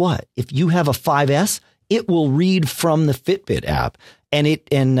guess what? If you have a 5S, it will read from the Fitbit app. And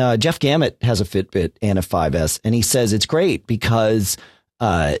Jeff Gamet has a Fitbit and a 5S. And he says it's great because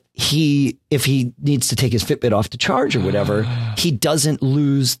if he needs to take his Fitbit off to charge or whatever, he doesn't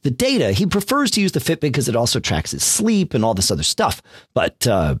lose the data. He prefers to use the Fitbit because it also tracks his sleep and all this other stuff. But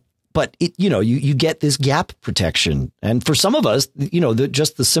it, you get this gap protection. And for some of us,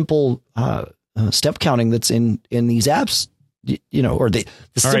 just the simple step counting that's in these apps, or the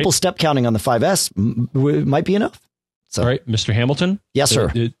simple step counting on the 5S might be enough. So, all right, Mr. Hamilton. Yes,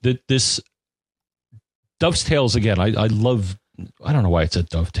 sir. This dovetails again. I love. I don't know why it's a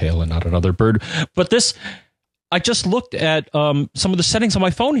dovetail and not another bird, but I just looked at some of the settings on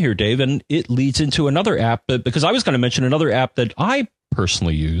my phone here, Dave, and it leads into another app because I was going to mention another app that I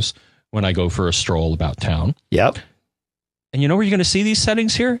personally use when I go for a stroll about town. Yep. And you know where you're going to see these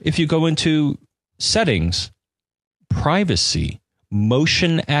settings here? If you go into settings, privacy,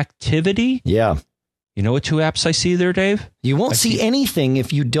 motion activity. Yeah. You know what two apps I see there, Dave? You won't see anything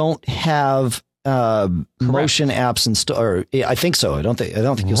if you don't have motion apps installed. I think so. I don't think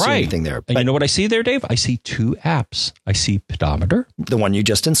you'll see anything there. And you know what I see there, Dave? I see two apps. I see Pedometer, the one you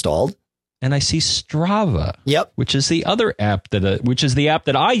just installed, and I see Strava. Yep, which is the other app which is the app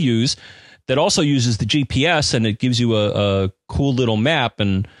that I use that also uses the GPS, and it gives you a cool little map.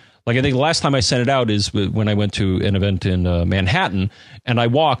 And like I think the last time I sent it out is when I went to an event in Manhattan, and I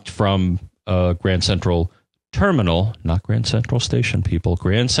walked from Grand Central Terminal, not Grand Central Station, people,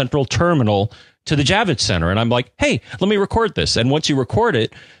 Grand Central Terminal to the Javits Center, and I'm like, hey, let me record this. And once you record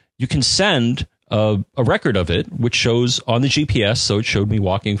it, you can send a record of it, which shows on the GPS. So it showed me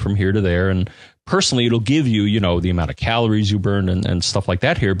walking from here to there. And personally, it'll give you, the amount of calories you burned and stuff like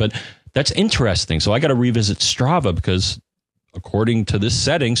that here. But that's interesting. So I got to revisit Strava because according to this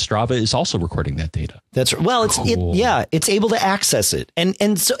setting, Strava is also recording that data. That's well, it's able to access it. And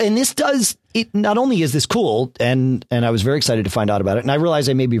this does it. Not only is this cool, and I was very excited to find out about it. And I realized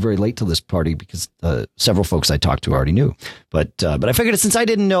I may be very late to this party because several folks I talked to already knew. But I figured since I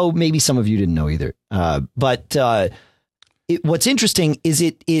didn't know, maybe some of you didn't know either. What's interesting is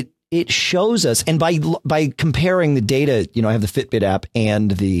it shows us, and by comparing the data, I have the Fitbit app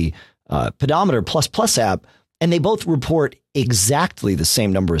and the Pedometer Plus app, and they both report exactly the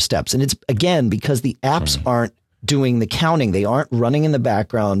same number of steps. And it's, again, because the apps aren't doing the counting. They aren't running in the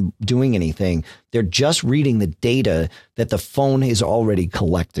background doing anything. They're just reading the data that the phone is already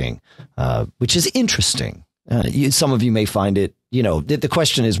collecting, which is interesting. Some of you may find it, the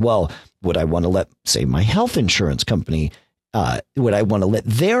question is, well, would I want to let, say, my health insurance company, would I want to let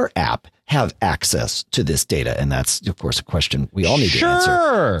their app have access to this data? And that's, of course, a question we all need to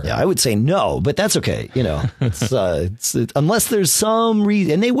answer. Yeah, I would say no, but that's okay. It's unless there's some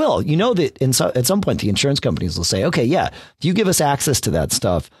reason, and they will, that at some point the insurance companies will say, okay, yeah, if you give us access to that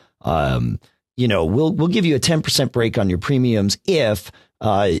stuff, we'll give you a 10% break on your premiums if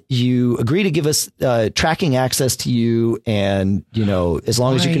you agree to give us tracking access to you, and as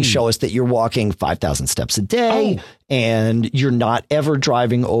long as you can show us that you're walking 5,000 steps a day and you're not ever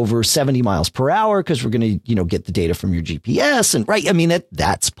driving over 70 miles per hour, because we're going to get the data from your GPS. And right, I mean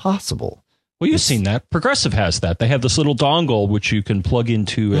that's possible. Well, you've seen that. Progressive has that. They have this little dongle which you can plug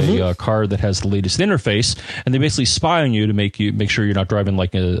into a car that has the latest interface, and they basically spy on you to make sure you're not driving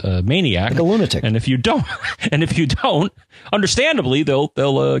like a maniac, like a lunatic. And if you don't, understandably,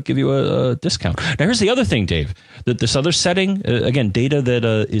 they'll give you a discount. Now, here's the other thing, Dave. That this other setting, again, data that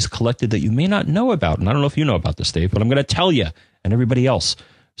is collected that you may not know about, and I don't know if you know about this, Dave, but I'm going to tell you and everybody else.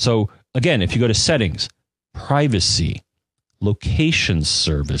 So, again, if you go to settings, privacy, location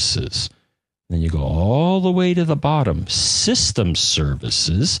services. Then you go all the way to the bottom, system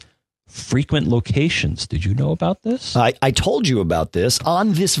services, frequent locations. Did you know about this? I told you about this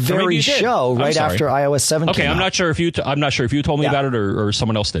on this very show right after iOS 7 came out. I'm not sure if you told me about it or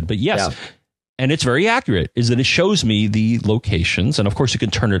someone else did, but yes. Yeah. And it's very accurate, is that it shows me the locations. And of course you can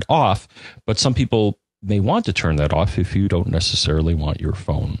turn it off, but some people may want to turn that off if you don't necessarily want your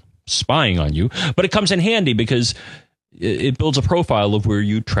phone spying on you. But it comes in handy because it builds a profile of where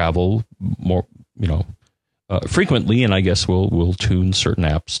you travel more, frequently, and I guess we'll tune certain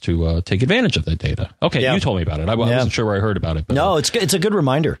apps to take advantage of that data. Okay, you told me about it. I wasn't sure where I heard about it. But, no, it's a good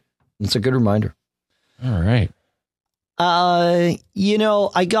reminder. It's a good reminder. All right. I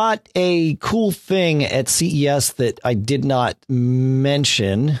got a cool thing at CES that I did not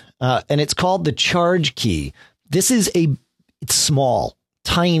mention, and it's called the Charge Key. This is it's small,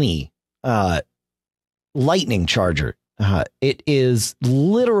 tiny, lightning charger. It is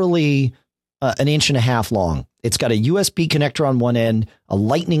literally an inch and a half long. It's got a USB connector on one end, a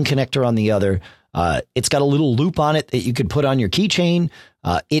lightning connector on the other. It's got a little loop on it that you could put on your keychain.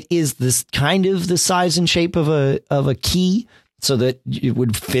 It is this kind of the size and shape of a key, so that it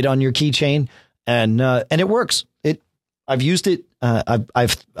would fit on your keychain, and it works. I've used it.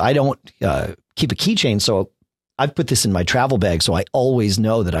 I don't keep a keychain, so I've put this in my travel bag, so I always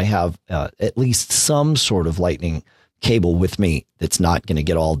know that I have at least some sort of lightning cable with me that's not going to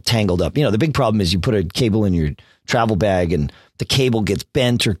get all tangled up. The big problem is you put a cable in your travel bag and the cable gets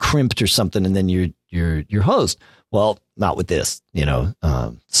bent or crimped or something, and then you're hosed. Well, not with this,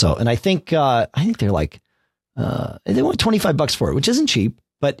 So, and I think they're like they want $25 for it, which isn't cheap,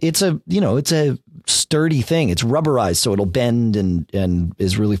 but it's a sturdy thing. It's rubberized, so it'll bend and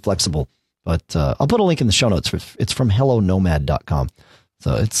is really flexible. But I'll put a link in the show notes. It's from hellonomad.com.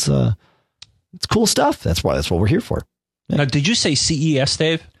 So it's cool stuff. That's what we're here for. Yeah. Now, did you say CES,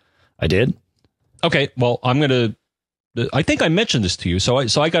 Dave? I did. Okay. Well, I think I mentioned this to you. So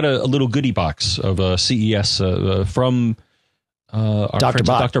I got a little goodie box of CES from our friends at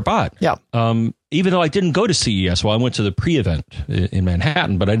Dr. Bot. Yeah. Even though I didn't go to CES, I went to the pre-event in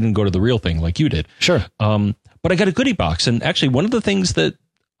Manhattan, but I didn't go to the real thing like you did. Sure. But I got a goodie box, and actually one of the things that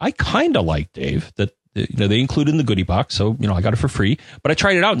I kind of like, Dave, that they include in the goodie box. So, I got it for free, but I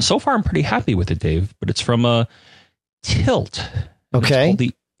tried it out, and so far I'm pretty happy with it, Dave. But it's from Tilt. Okay. It's called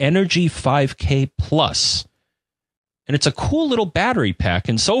the Energy 5K Plus. And it's a cool little battery pack.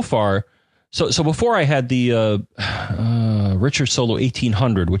 And so far, so before I had the Richard Solo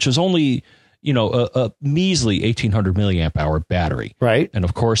 1800, which is only, a measly 1800 milliamp hour battery. Right. And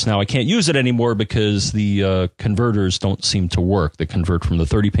of course, now I can't use it anymore because the converters don't seem to work. They convert from the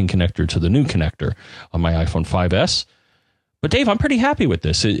 30-pin connector to the new connector on my iPhone 5S. But Dave, I'm pretty happy with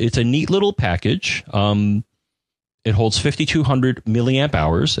this. It's a neat little package. It holds 5,200 milliamp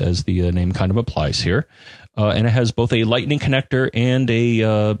hours, as the name kind of applies here. And it has both a Lightning connector and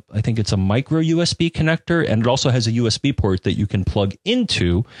I think it's a micro USB connector. And it also has a USB port that you can plug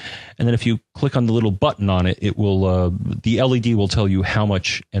into. And then if you click on the little button on it, it will, the LED will tell you how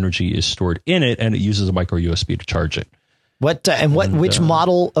much energy is stored in it. And it uses a micro USB to charge it. Which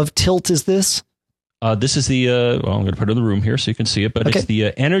model of Tilt is this? This is the, I'm going to put it in the room here so you can see it, but Okay. It's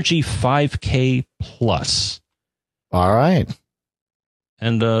the Energy 5K Plus. All right.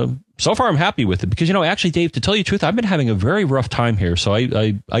 And so far I'm happy with it because, actually, Dave, to tell you the truth, I've been having a very rough time here. So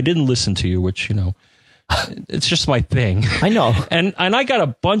I didn't listen to you, which, it's just my thing. I know. And I got a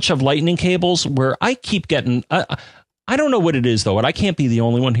bunch of Lightning cables where I keep getting, I don't know what it is, though, and I can't be the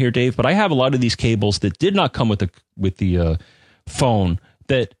only one here, Dave, but I have a lot of these cables that did not come with the phone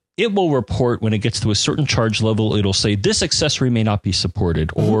that it will report when it gets to a certain charge level. It'll say this accessory may not be supported,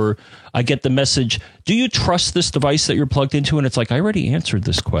 or I get the message, do you trust this device that you're plugged into? And it's like, I already answered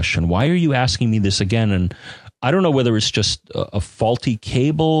this question. Why are you asking me this again? And I don't know whether it's just a faulty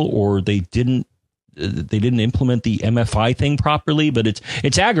cable or they didn't implement the MFI thing properly, but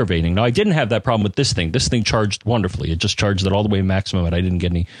it's aggravating. Now, I didn't have that problem with this thing. This thing charged wonderfully. It just charged it all the way maximum, and I didn't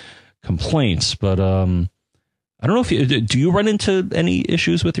get any complaints. But I don't know if do you run into any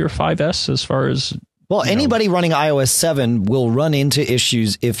issues with your 5S as far as... Well, anybody running iOS 7 will run into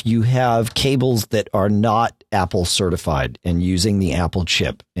issues if you have cables that are not Apple certified and using the Apple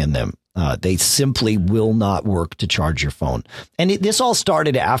chip in them. They simply will not work to charge your phone. And this all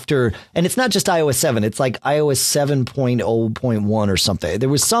started after, and it's not just iOS 7, it's like iOS 7.0.1 or something. There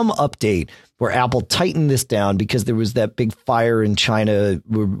was some update where Apple tightened this down because there was that big fire in China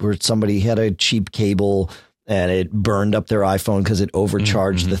where somebody had a cheap cable and it burned up their iPhone because it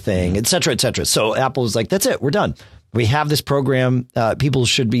overcharged the thing, et cetera, et cetera. So Apple was like, that's it. We're done. We have this program. People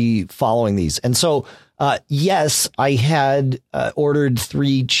should be following these. And so, yes, I had ordered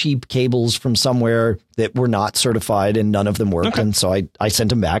 3 cheap cables from somewhere that were not certified and none of them worked. Okay. And so I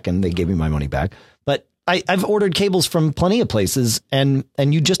sent them back and they gave me my money back. But I've ordered cables from plenty of places and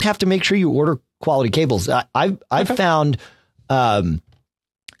you just have to make sure you order quality cables. I've found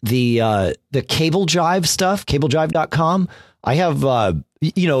the Cable Jive stuff, cablejive.com. I have,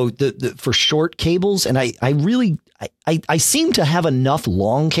 the for short cables, and I seem to have enough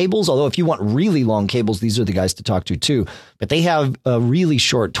long cables, although if you want really long cables, these are the guys to talk to too. But they have a really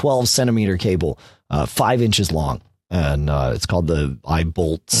short 12 centimeter cable, 5 inches long. And it's called the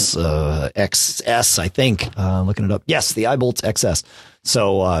iBolts XS, I think. Looking it up. Yes, the iBolts XS.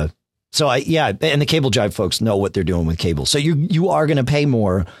 And the Cable Jive folks know what they're doing with cables. So you are going to pay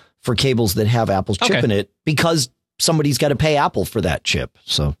more for cables that have Apple's chip in it because somebody's got to pay Apple for that chip.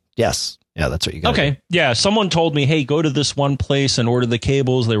 So yes. Yeah, that's what you got. Okay. Yeah. Someone told me, hey, go to this one place and order the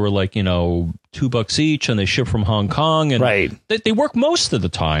cables. They were like, $2 each and they ship from Hong Kong. And right. They work most of the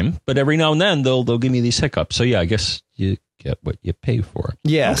time, but every now and then they'll give me these hiccups. So yeah, I guess you get what you pay for.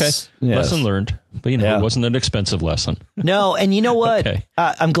 Yes. Okay. Yes. Lesson learned. But it wasn't an expensive lesson. No. And you know what? Okay.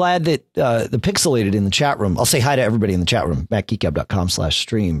 I'm glad that the Pixelated in the chat room, I'll say hi to everybody in the chat room,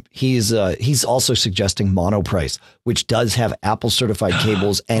 macgeekgab.com/stream. He's also suggesting Monoprice, which does have Apple certified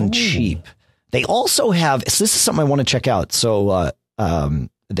cables and cheap. They also have, so this is something I want to check out. So,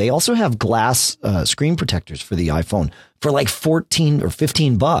 they also have glass screen protectors for the iPhone for like $14 or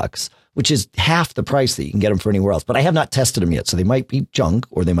 $15, which is half the price that you can get them for anywhere else. But I have not tested them yet, so they might be junk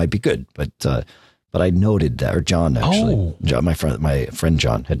or they might be good. But I noted that, or John actually, John, my friend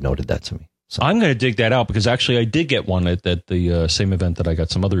John had noted that to me. So I'm going to dig that out because actually I did get one at the same event that I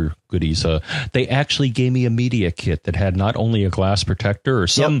got some other goodies. They actually gave me a media kit that had not only a glass protector or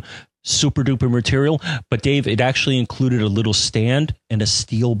some super duper material, but Dave, it actually included a little stand and a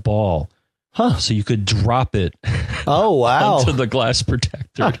steel ball. So you could drop it onto the glass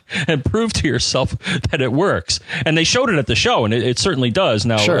protector and prove to yourself that it works. And they showed it at the show, and it certainly does.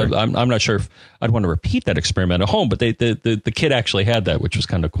 Now, I'm not sure if I'd want to repeat that experiment at home, but the kid actually had that, which was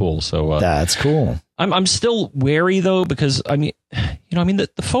kind of cool. So that's cool. I'm still wary, though, because, the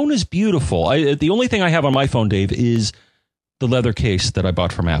phone is beautiful. The only thing I have on my phone, Dave, is the leather case that I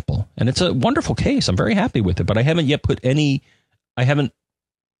bought from Apple. And it's a wonderful case. I'm very happy with it, but I haven't yet put anything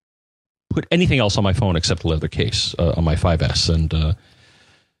else on my phone except the leather case on my 5S. And I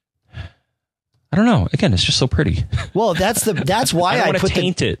don't know. Again, it's just so pretty. Well, that's why I put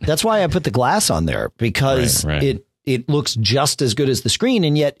taint it. That's why I put the glass on there because it looks just as good as the screen,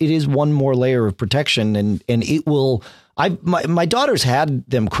 and yet it is one more layer of protection, and it will. My daughters had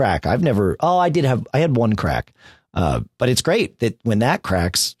them crack. I had one crack. But it's great that when that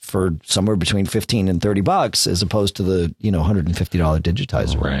cracks for somewhere between $15 and $30 as opposed to the, $150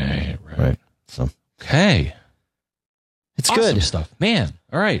 digitizer. Right. So, okay. It's awesome good stuff, man.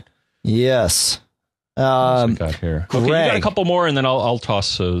 All right. Yes. What got here? Okay, you got a couple more and then I'll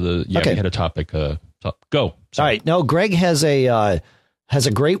toss. We had a topic. Go. Sorry. All right. No, Greg has a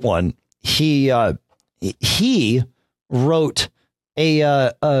great one. He wrote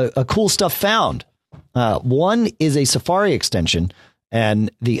a cool stuff found. One is a Safari extension,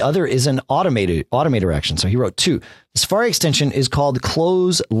 and the other is an automator action. So he wrote two. The Safari extension is called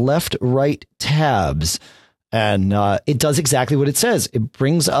Close Left Right Tabs, and it does exactly what it says. It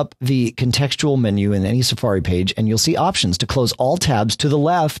brings up the contextual menu in any Safari page, and you'll see options to close all tabs to the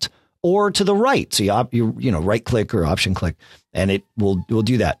left or to the right. So you right click or option click, and it will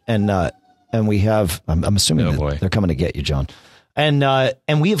do that. And we have. I'm assuming they're coming to get you, John. And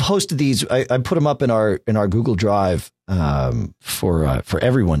we have hosted these. I put them up in our Google Drive for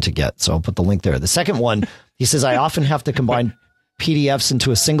everyone to get. So I'll put the link there. The second one, he says, I often have to combine PDFs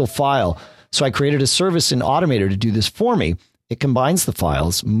into a single file. So I created a service in Automator to do this for me. It combines the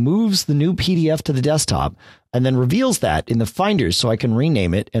files, moves the new PDF to the desktop, and then reveals that in the Finders so I can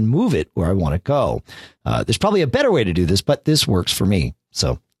rename it and move it where I want to go. There's probably a better way to do this, but this works for me.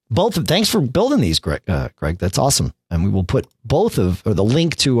 So thanks for building these, Greg. That's awesome. And we will put the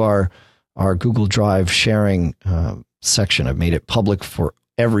link to our Google Drive sharing section. I've made it public for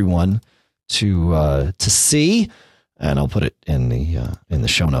everyone to see, and I'll put it in the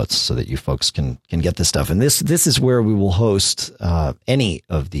show notes so that you folks can get this stuff. And this is where we will host any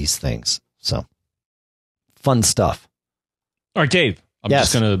of these things. So fun stuff. All right, Dave. I'm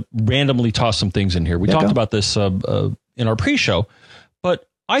just going to randomly toss some things in here. We talked about this in our pre-show, but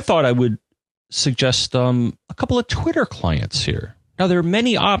I thought I would suggest a couple of Twitter clients here. Now, there are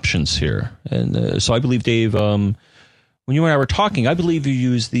many options here. And so I believe, Dave, when you and I were talking, I believe you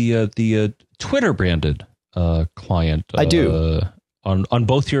use the Twitter branded client. I do. On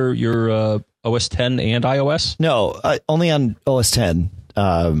both your OS 10 and iOS? No, only on OS 10.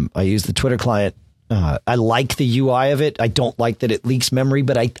 I use the Twitter client. I like the UI of it. I don't like that it leaks memory,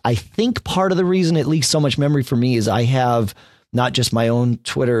 but I think part of the reason it leaks so much memory for me is I have not just my own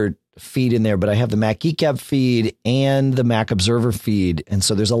Twitter feed in there, but I have the Mac Geek Gab feed and the Mac Observer feed. And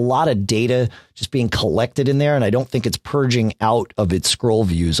so there's a lot of data just being collected in there. And I don't think it's purging out of its scroll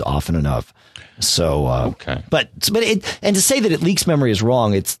views often enough. So, okay. But to say that it leaks memory is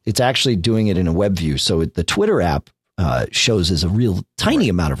wrong. It's actually doing it in a web view. So the Twitter app shows as a real tiny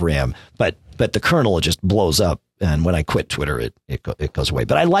amount of RAM, but the kernel just blows up. And when I quit Twitter, it goes away.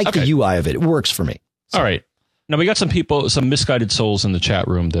 But I like the UI of it. It works for me. So. All right. Now, we got some misguided souls in the chat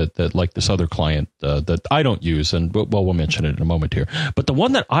room that like this other client that I don't use, and we'll mention it in a moment here. But the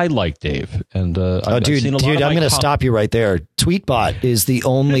one that I like, Dave, and I've seen a lot of I'm going to stop you right there. Tweetbot is the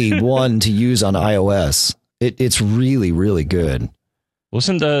only one to use on iOS. It's really, really good.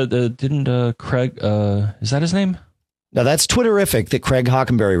 Didn't Craig, is that his name? No, that's Twitterific that Craig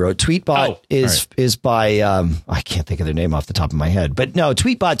Hockenberry wrote. Tweetbot is by I can't think of their name off the top of my head, but no,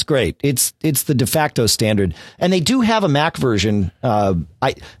 Tweetbot's great. It's the de facto standard, and they do have a Mac version. I'm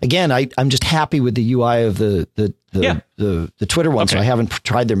just happy with the UI of the Twitter one, so I haven't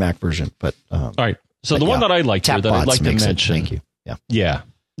tried their Mac version. But all right, so the one that I like here that I'd like to mention. Thank you. Yeah.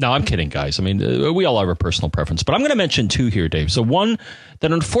 No, I'm kidding, guys. I mean, we all have a personal preference, but I'm going to mention two here, Dave. So one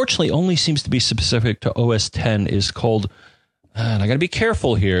that unfortunately only seems to be specific to OS 10 is called, and I got to be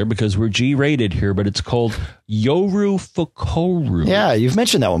careful here because we're G-rated here, but it's called Yoru Fukoru. Yeah, you've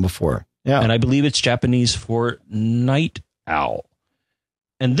mentioned that one before. Yeah, and I believe it's Japanese for night owl.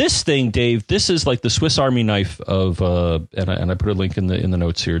 And this thing, Dave, this is like the Swiss Army knife of, and I put a link in the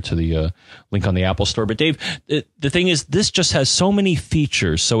notes here to the link on the Apple Store. But Dave, the thing is, this just has so many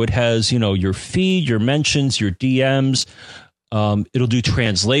features. So it has, your feed, your mentions, your DMs. It'll do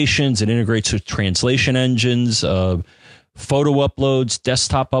translations. It integrates with translation engines, photo uploads,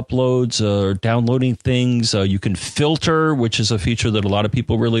 desktop uploads, downloading things. You can filter, which is a feature that a lot of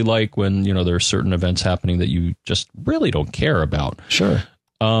people really like when, there are certain events happening that you just really don't care about. Sure.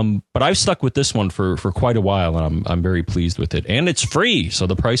 But I've stuck with this one for quite a while, and I'm very pleased with it. And it's free, so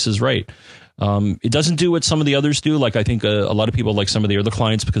the price is right. It doesn't do what some of the others do. Like I think a lot of people like some of the other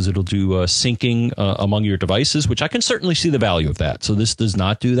clients because it'll do syncing among your devices, which I can certainly see the value of that. So this does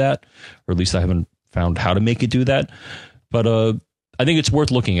not do that, or at least I haven't found how to make it do that. But I think it's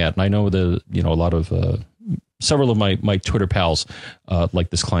worth looking at. And I know a lot of several of my Twitter pals like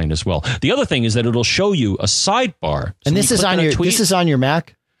this client as well. The other thing is that it'll show you a sidebar. So and this is on your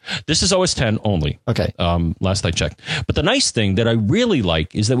Mac? This is OS 10 only. Okay. Last I checked. But the nice thing that I really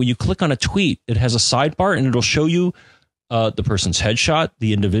like is that when you click on a tweet, it has a sidebar and it'll show you the person's headshot,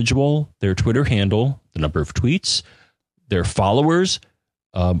 the individual, their Twitter handle, the number of tweets, their followers,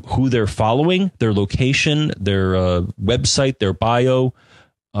 who they're following, their location, their website, their bio,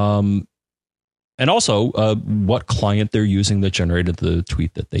 and also what client they're using that generated the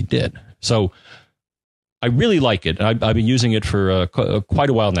tweet that they did. So I really like it. I've been using it for quite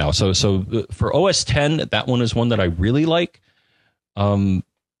a while now. So for OS 10, that one is one that I really like.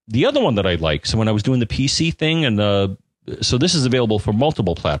 The other one that I like, so when I was doing the PC thing, and so this is available for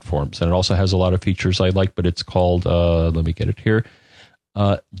multiple platforms, and it also has a lot of features I like, but it's called, let me get it here,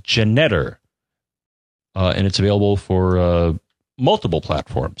 Genetter. And it's available for multiple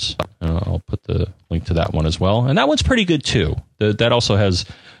platforms. I'll put the link to that one as well. And that one's pretty good too. That also has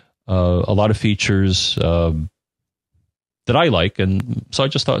a lot of features that I like. And so I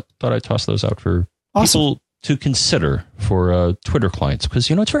just thought I'd toss those out for people to consider for Twitter clients, because,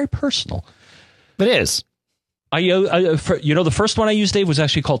 it's very personal. It is. The first one I used, Dave, was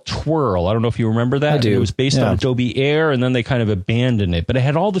actually called Twirl. I don't know if you remember that. I do. It was based on Adobe Air, and then they kind of abandoned it. But it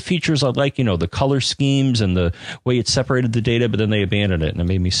had all the features I like, the color schemes and the way it separated the data, but then they abandoned it, and it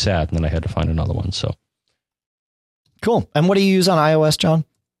made me sad, and then I had to find another one. So cool. And what do you use on iOS, John?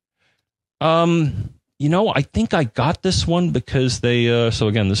 I think I got this one because they, so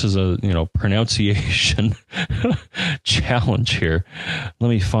again, this is a, pronunciation challenge here. Let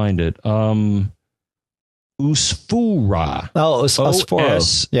me find it. Usfoora. Oh,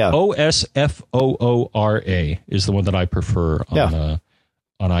 Usfoora. Yeah. OSFOORA is the one that I prefer on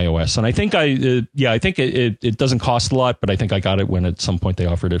iOS. And I think it doesn't cost a lot, but I think I got it when at some point they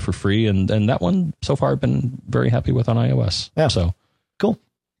offered it for free. And that one so far I've been very happy with on iOS. Yeah. So cool.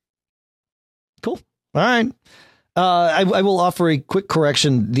 All right. I will offer a quick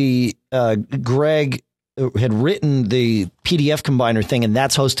correction. The Greg had written the PDF combiner thing, and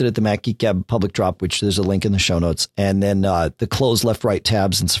that's hosted at the Mac Geek Gab public drop, which there's a link in the show notes. And then the close left right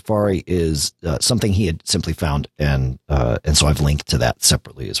tabs in Safari is something he had simply found, and so I've linked to that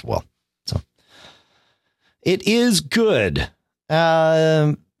separately as well. So it is good.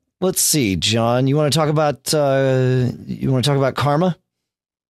 Let's see, John, you want to talk about Karma?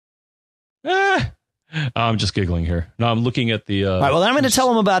 I'm just giggling here. No, I'm looking at the. All right, well, I'm going to tell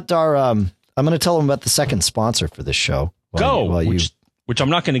him about I'm going to tell them about the second sponsor for this show. Which I'm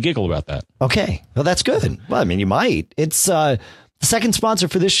not going to giggle about that. Okay. Well, that's good. Well, I mean, you might. It's the second sponsor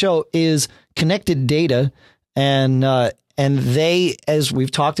for this show is Connected Data. And they, as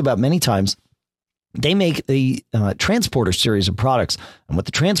we've talked about many times, they make the Transporter series of products. And what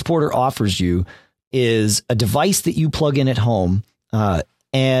the Transporter offers you is a device that you plug in at home,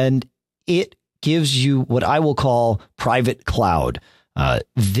 and it gives you what I will call private cloud.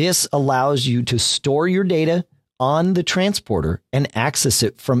 This allows you to store your data on the Transporter and access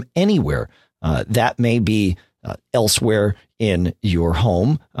it from anywhere. That may be elsewhere in your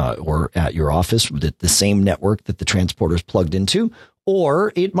home or at your office, the same network that the Transporter is plugged into,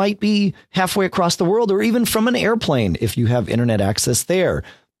 or it might be halfway across the world, or even from an airplane if you have internet access there.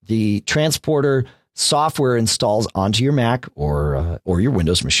 The Transporter software installs onto your Mac or your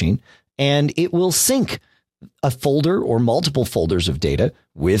Windows machine, and it will sync a folder or multiple folders of data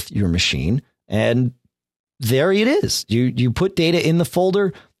with your machine. And there it is. You put data in the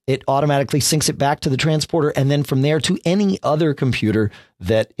folder, it automatically syncs it back to the Transporter, and then from there to any other computer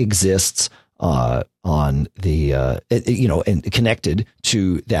that exists on the, and connected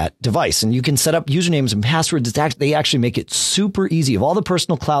to that device. And you can set up usernames and passwords. They actually make it super easy. Of all the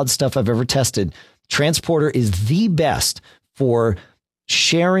personal cloud stuff I've ever tested, Transporter is the best for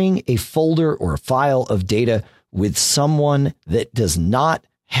sharing a folder or a file of data with someone that does not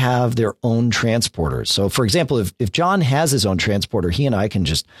have their own Transporter. So, for example, if John has his own Transporter, he and I can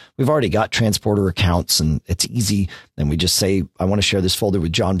we've already got Transporter accounts, and it's easy. Then we just say, I want to share this folder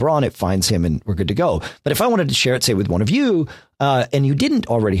with John Braun. It finds him and we're good to go. But if I wanted to share it, say, with one of you, and you didn't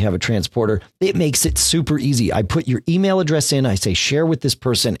already have a Transporter, it makes it super easy. I put your email address in, I say, share with this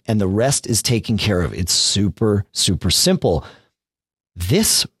person, and the rest is taken care of. It's super, super simple.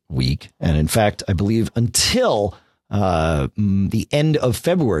 This week, and in fact, I believe until the end of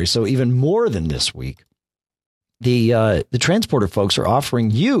February, so even more than this week, the Transporter folks are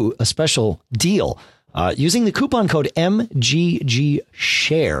offering you a special deal. using the coupon code MGGShare,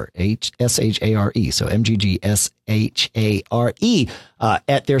 SHARE. So MGGSHARE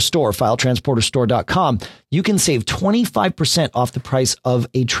at their store, filetransporterstore.com. You can save 25% off the price of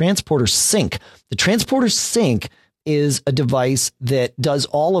a Transporter Sync. The Transporter Sync is a device that does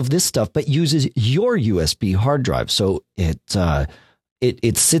all of this stuff, but uses your USB hard drive. So it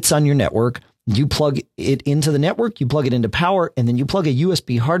sits on your network. You plug it into the network, you plug it into power, and then you plug a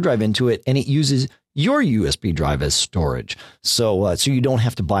USB hard drive into it, and it uses your USB drive as storage. So you don't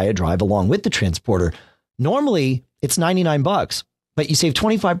have to buy a drive along with the transporter. Normally, it's $99, but you save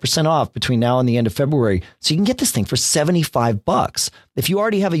 25% off between now and the end of February. So you can get this thing for $75. If you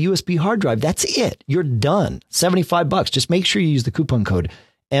already have a USB hard drive, that's it. You're done. $75. Just make sure you use the coupon code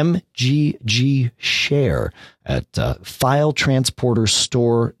MGGShare at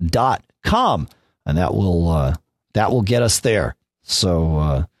filetransporterstore.com, and that will get us there.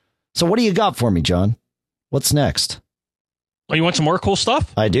 So what do you got for me, John? What's next? Oh, you want some more cool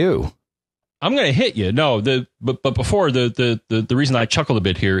stuff? I do. I'm going to hit you. No, but before the reason I chuckled a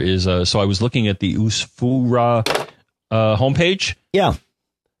bit here is so I was looking at the Usfura homepage. Yeah.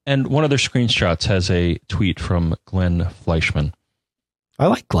 And one of their screenshots has a tweet from Glenn Fleischman. I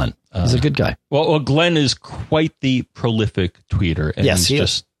like Glenn. He's a good guy. Well, Glenn is quite the prolific tweeter, and he's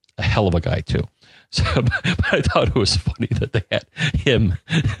just a hell of a guy too. So, but I thought it was funny that they had him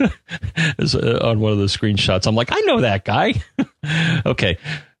as, on one of the screenshots. I'm like, I know that guy. Okay.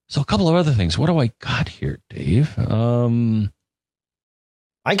 So a couple of other things. What do I got here, Dave? I can.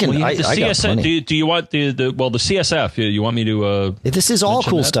 Well, I got plenty. Do you want the CSF? You want me to? This is all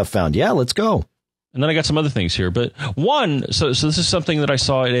cool stuff found. Yeah, let's go. And then I got some other things here, but one. So this is something that I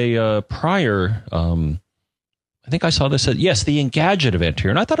saw at a prior. I think I saw this at the Engadget event here,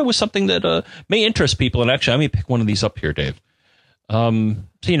 and I thought it was something that may interest people. And actually, I may pick one of these up here, Dave. So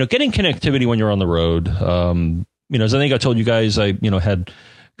getting connectivity when you're on the road. As I think I told you guys, I had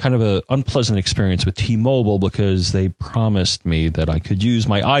kind of an unpleasant experience with T-Mobile because they promised me that I could use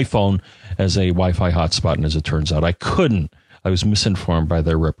my iPhone as a Wi-Fi hotspot, and as it turns out, I couldn't. I was misinformed by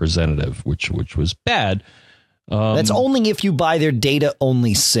their representative, which was bad. That's only if you buy their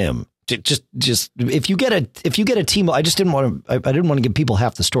data-only SIM. Just if you get a T-Mobile, I didn't want to give people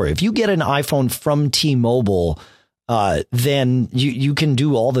half the story. If you get an iPhone from T-Mobile, then you can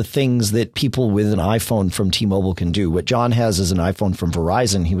do all the things that people with an iPhone from T-Mobile can do. What John has is an iPhone from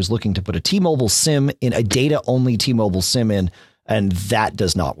Verizon. He was looking to put a T-Mobile SIM in, a data-only T-Mobile SIM in, and that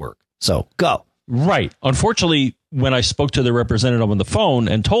does not work. So go. Right. Unfortunately, when I spoke to the representative on the phone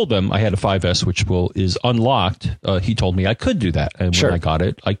and told them I had a 5S, which is unlocked, he told me I could do that. And when I got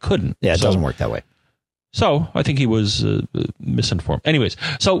it, I couldn't. Yeah, it doesn't work that way. So I think he was misinformed. Anyways,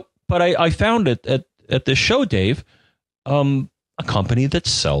 but I found it at this show, Dave, a company that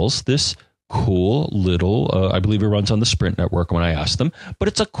sells this cool little, I believe it runs on the Sprint network when I asked them, but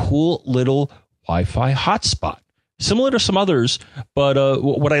it's a cool little Wi-Fi hotspot. Similar to some others, but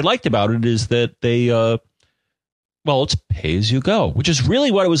what I liked about it is that they, it's pay as you go, which is really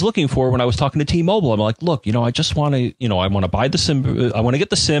what I was looking for when I was talking to T-Mobile. I'm like, look, I just want to, I want to buy the SIM, I want to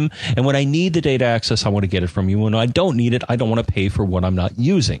get the SIM, and when I need the data access, I want to get it from you. When I don't need it, I don't want to pay for what I'm not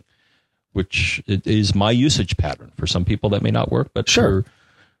using, which is my usage pattern. For some people, that may not work, but sure.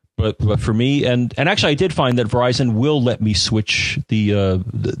 But for me, and actually, I did find that Verizon will let me switch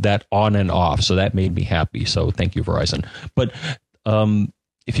that on and off, so that made me happy. So thank you, Verizon. But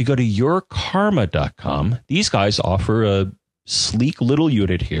if you go to yourkarma.com, these guys offer a sleek little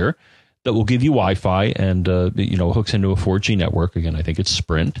unit here that will give you Wi-Fi and hooks into a 4G network. Again, I think it's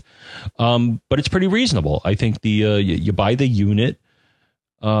Sprint, but it's pretty reasonable. I think you buy the unit.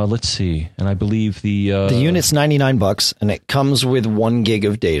 Let's see. And I believe the unit's $99 and it comes with 1 gig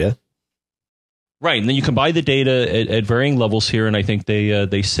of data. Right. And then you can buy the data at varying levels here. And I think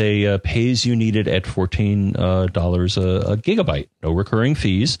they say pay as you need it at $14 a gigabyte. No recurring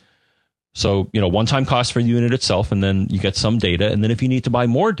fees. So, one-time cost for the unit itself, and then you get some data. And then if you need to buy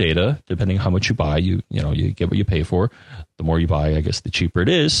more data, depending on how much you buy, you get what you pay for. The more you buy, I guess, the cheaper it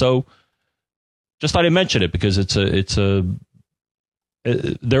is. So just thought I'd mention it because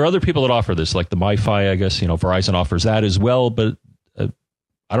there are other people that offer this, like the MiFi, I guess, Verizon offers that as well. But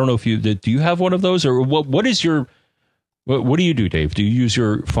I don't know if do you have one of those, or what do you do, Dave? Do you use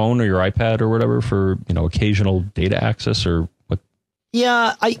your phone or your iPad or whatever for, occasional data access or what?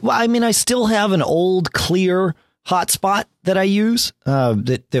 Yeah, I still have an old Clear hotspot that I use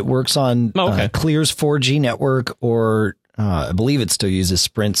that works on Clear's 4G network, or I believe it still uses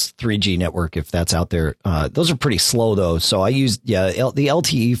Sprint's 3G network, if that's out there. Those are pretty slow, though. So I use the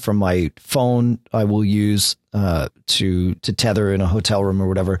LTE from my phone. I will use to tether in a hotel room or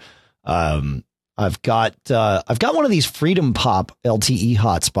whatever. I've got one of these Freedom Pop LTE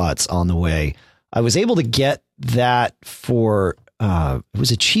hotspots on the way. I was able to get that for it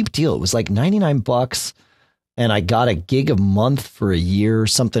was a cheap deal. It was like $99, and I got a gig a month for a year or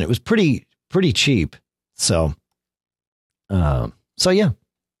something. It was pretty cheap. So yeah,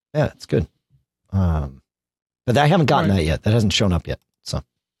 it's good. But I haven't gotten that yet. That hasn't shown up yet. So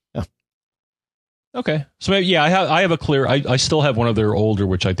yeah. Okay. So yeah, I have a Clear. I still have one of their older,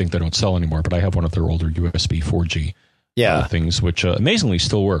 which I think they don't sell anymore, but I have one of their older USB 4G things, which amazingly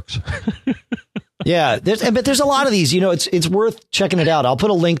still works. Yeah, but there's a lot of these. It's worth checking it out. I'll put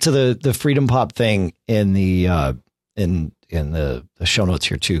a link to the Freedom Pop thing in the in the show notes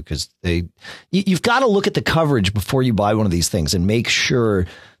here too, because you've got to look at the coverage before you buy one of these things and make sure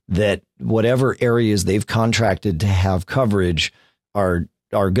that whatever areas they've contracted to have coverage are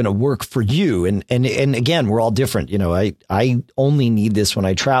going to work for you. And again, we're all different. I only need this when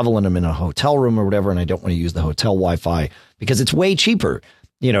I travel and I'm in a hotel room or whatever, and I don't want to use the hotel Wi-Fi because it's way cheaper,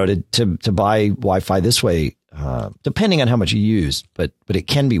 to buy Wi-Fi this way, depending on how much you use. But it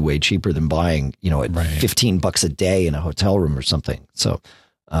can be way cheaper than buying, at $15 a day in a hotel room or something. So,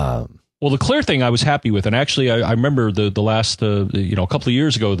 well, the Clear thing I was happy with, and actually I remember the last a couple of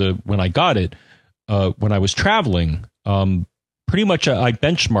years ago when I got it, when I was traveling, pretty much I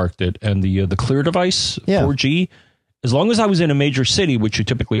benchmarked it, and the Clear device 4G, as long as I was in a major city, which you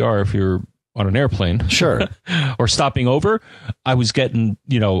typically are if you're on an airplane, sure, or stopping over, I was getting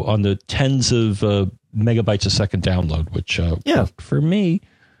on the tens of megabytes a second download, which worked for me.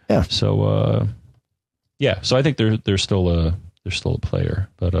 Yeah. So so I think they're still a player,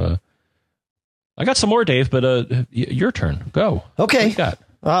 but. I got some more, Dave, but your turn. Go. Okay. What you got?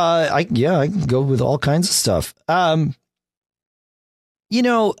 I can go with all kinds of stuff. I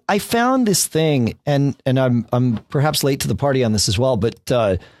found this thing, and I'm perhaps late to the party on this as well, but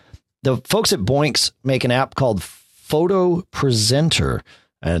the folks at Boinks make an app called Photo Presenter,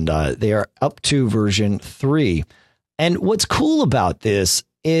 and they are up to version 3. And what's cool about this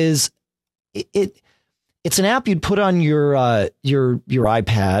is it's an app you'd put on your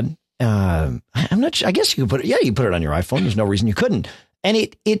iPad. I'm not sure. I guess you could put it. Yeah, you put it on your iPhone. There's no reason you couldn't. And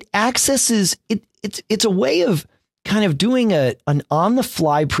it accesses it. It's a way of kind of doing an on the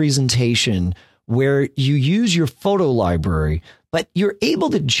fly presentation where you use your photo library, but you're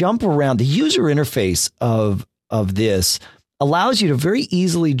able to jump around. The user interface of this allows you to very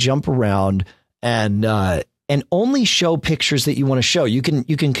easily jump around and only show pictures that you want to show. You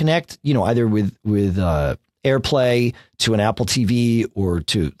can connect, either with AirPlay to an Apple TV, or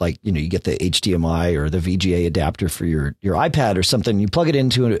to you get the HDMI or the VGA adapter for your iPad or something. You plug it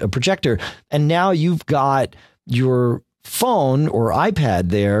into a projector, and now you've got your phone or iPad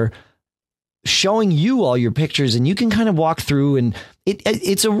there showing you all your pictures, and you can kind of walk through, and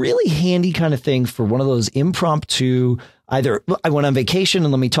it's a really handy kind of thing for one of those impromptu, either I went on vacation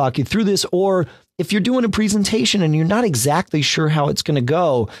and let me talk you through this, or if you're doing a presentation and you're not exactly sure how it's going to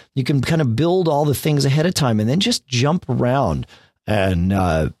go, you can kind of build all the things ahead of time and then just jump around, and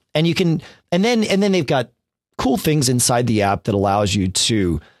you can, and then they've got cool things inside the app that allows you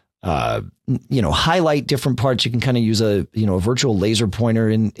to, highlight different parts. You can kind of use a virtual laser pointer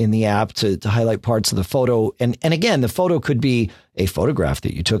in the app to highlight parts of the photo. And again, the photo could be a photograph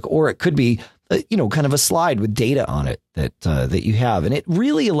that you took, or it could be kind of a slide with data on it that you have. And it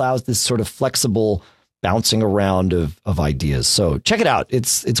really allows this sort of flexible bouncing around of ideas. So check it out.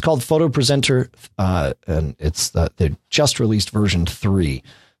 It's called Photo Presenter, and it's the just released version 3.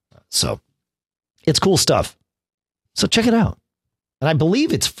 So it's cool stuff. So check it out. And I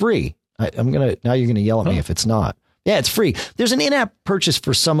believe it's free. Now you're gonna yell at me if it's not. Yeah, it's free. There's an in-app purchase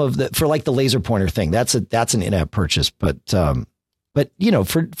for for like the laser pointer thing. That's an in-app purchase, but for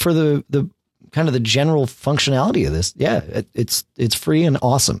the kind of the general functionality of this, it's free and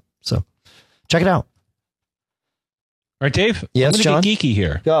awesome. So check it out. All right, Dave. Yes, I'm John. Get geeky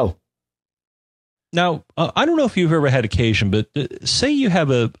here. Go. Now, I don't know if you've ever had occasion, but say you have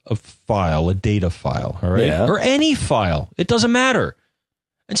a file, a data file, all right, or any file. It doesn't matter.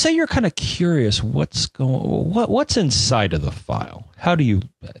 And say you're kind of curious what's inside of the file. How do you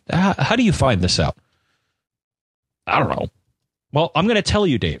find this out? I don't know. Well, I'm going to tell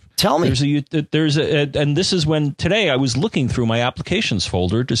you, Dave. Tell me. And this is when today I was looking through my applications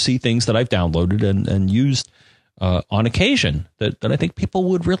folder to see things that I've downloaded and used on occasion that I think people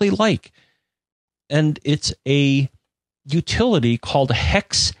would really like. And it's a utility called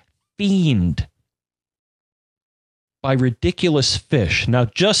Hex Fiend by Ridiculous Fish. Now,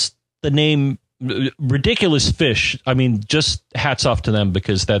 just the name Ridiculous Fish, I mean, just hats off to them,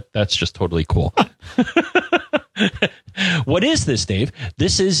 because that's just totally cool. What is this, Dave?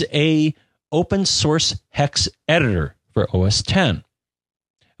 This is a open source hex editor for OS X. And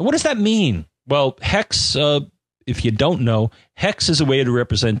what does that mean? Well, hex, if you don't know, hex is a way to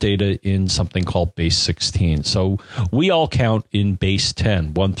represent data in something called base 16. So we all count in base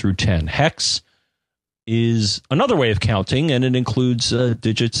 10, 1 through 10. Hex is another way of counting, and it includes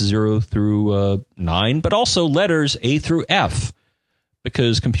digits 0 through 9, but also letters A through F,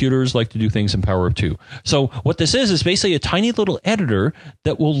 because computers like to do things in power of 2. So what this is basically a tiny little editor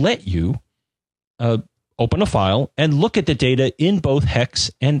that will let you open a file and look at the data in both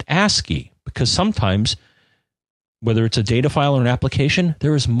hex and ASCII, because sometimes, whether it's a data file or an application,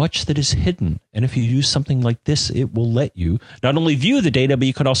 there is much that is hidden. And if you use something like this, it will let you not only view the data, but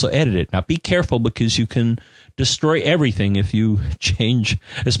you can also edit it. Now, be careful, because you can destroy everything if you change,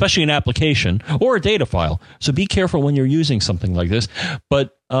 especially an application or a data file. So be careful when you're using something like this.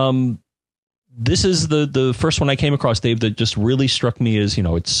 But this is the first one I came across, Dave, that just really struck me as,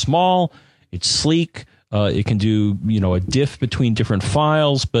 it's small, it's sleek, it can do, a diff between different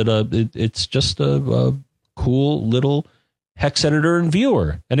files, but it's just a cool little hex editor and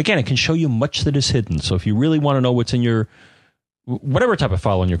viewer. And again, it can show you much that is hidden. So if you really want to know what's in your whatever type of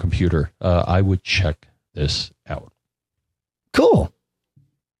file on your computer, I would check this out. Cool.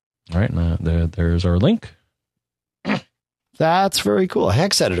 All right, there's our link. That's very cool. A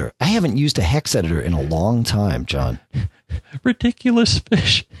hex editor. I haven't used a hex editor in a long time, John. Ridiculous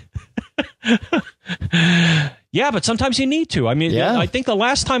fish. Yeah, but sometimes you need to. I mean, I think the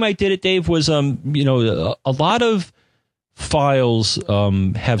last time I did it, Dave, was, a lot of files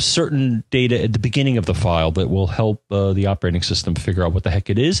have certain data at the beginning of the file that will help the operating system figure out what the heck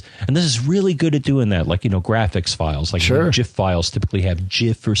it is. And this is really good at doing that. Like, graphics files, like GIF files typically have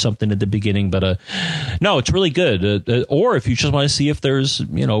GIF or something at the beginning. But no, it's really good. Or if you just want to see if there's,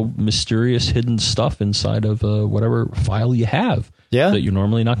 mysterious hidden stuff inside of whatever file you have that you're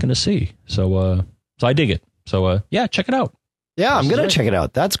normally not going to see. So I dig it. So, check it out. Yeah, I'm going to check it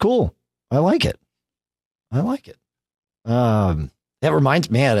out. That's cool. I like it. That reminds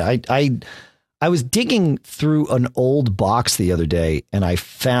me, man, I was digging through an old box the other day, and I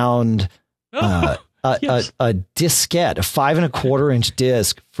found a diskette, a 5 1/4-inch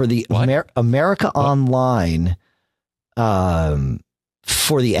disc for the America Online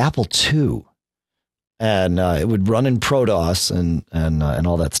for the Apple II. And it would run in ProDOS and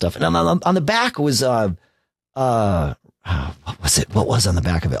all that stuff. And on the back was what was it? What was on the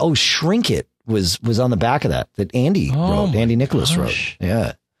back of it? Oh, Shrink It was on the back of that Andy wrote. Andy Nicholas wrote.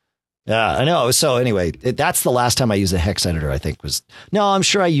 Yeah, I know. So anyway, that's the last time I used a hex editor. I think I'm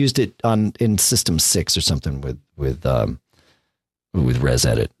sure I used it in System 6 or something with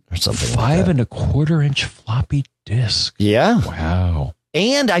ResEdit or something. 5 1/4-inch floppy disk. Yeah. Wow.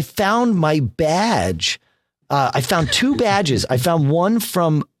 And I found my badge. I found 2 badges. I found one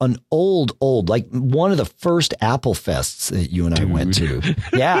from an old, like one of the first Apple Fests that you and I went to.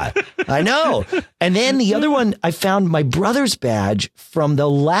 Yeah, I know. And then the other one, I found my brother's badge from the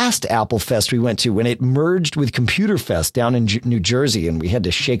last Apple Fest we went to when it merged with Computer Fest down in New Jersey. And we had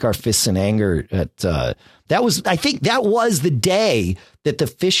to shake our fists in anger at, I think that was the day that the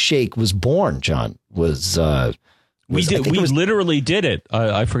Fish Shake was born, John, We literally did it.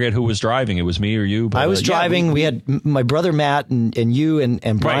 I forget who was driving. It was me or you. But, I was driving. We had my brother Matt and you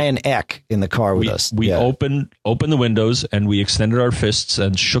and Brian Eck in the car with us. We opened the windows and we extended our fists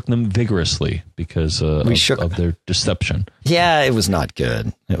and shook them vigorously because of their deception. Yeah, it was not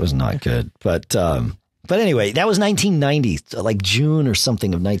good. But anyway, that was 1990, like June or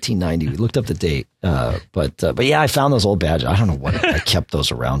something of 1990. We looked up the date. But yeah, I found those old badges. I don't know what I kept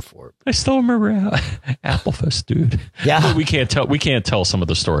those around for. I still remember Applefest, dude. Yeah, we can't tell some of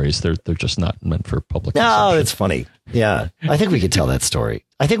the stories. They're just not meant for public. No, it's funny. Yeah, I think we could tell that story.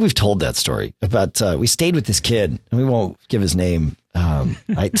 I think we've told that story about. We stayed with this kid, and we won't give his name.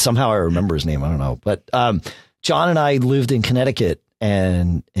 Somehow I remember his name. I don't know, but John and I lived in Connecticut.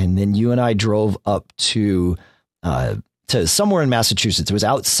 And then you and I drove up to somewhere in Massachusetts. It was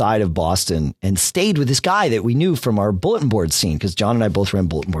outside of Boston, and stayed with this guy that we knew from our bulletin board scene, because John and I both ran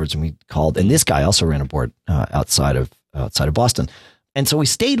bulletin boards, and we called. And this guy also ran a board outside of Boston, and so we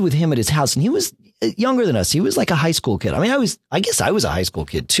stayed with him at his house. And he was younger than us. He was like a high school kid. I mean, I guess I was a high school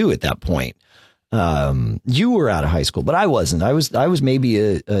kid too at that point. You were out of high school, but I wasn't. I was maybe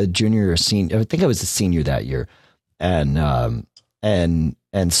a junior or senior. I think I was a senior that year, and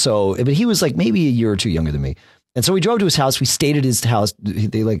so, but he was like maybe a year or two younger than me. And so we drove to his house. We stayed at his house.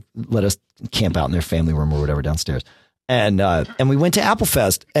 They like let us camp out in their family room or whatever downstairs. And we went to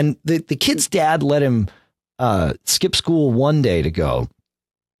Applefest, and the kid's dad let him skip school one day to go,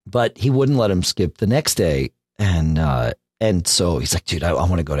 but he wouldn't let him skip the next day. And And so he's like, dude, I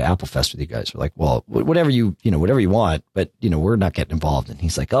want to go to Apple Fest with you guys. We're like, well, whatever you want, but we're not getting involved. And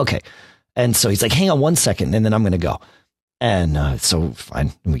he's like, okay. And so he's like, hang on 1 second, and then I'm going to go. And so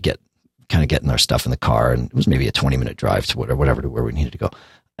fine. And we get getting our stuff in the car, and it was maybe a 20-minute drive to whatever to where we needed to go.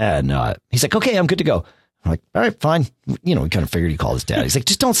 And he's like, okay, I'm good to go. I'm like, all right, fine. We kind of figured he called his dad. He's like,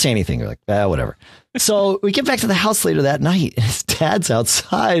 just don't say anything. We're like, whatever. So we get back to the house later that night, and his dad's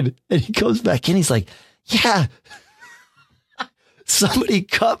outside, and he goes back in. He's like, yeah, somebody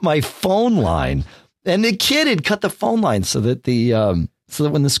cut my phone line. And the kid had cut the phone line so that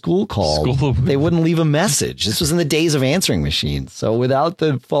when the school called, they wouldn't leave a message. This was in the days of answering machines. So without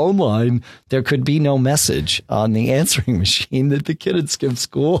the phone line, there could be no message on the answering machine that the kid had skipped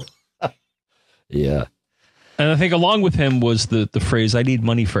school. Yeah. And I think along with him was the phrase, I need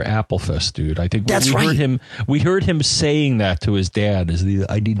money for Apple Fest, dude. I think we heard him saying that to his dad,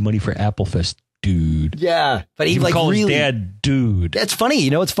 I need money for Apple Fest, dude. Yeah. But he call his dad dude. That's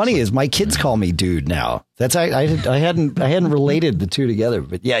funny. What's funny is my kids call me dude now. That's I hadn't related the two together.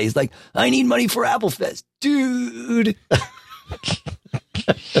 But yeah, he's like, I need money for Apple Fest, dude.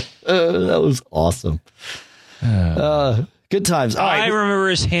 That was awesome. Good times. I remember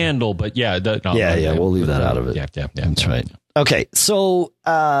his handle, but yeah. We'll leave that out of it. Yeah. That's right. Okay, so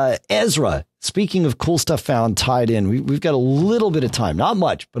Ezra, speaking of cool stuff found tied in, we've got a little bit of time. Not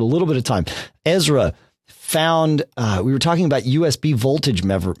much, but a little bit of time. Ezra found, we were talking about USB voltage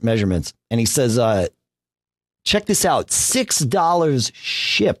measurements, and he says, check this out, $6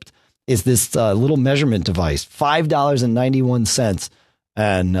 shipped is this little measurement device, $5.91.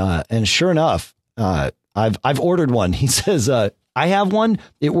 And sure enough, I've ordered one. He says, I have one.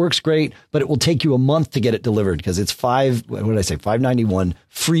 It works great, but it will take you a month to get it delivered because it's $5.91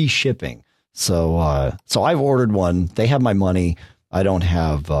 free shipping. So I've ordered one. They have my money. I don't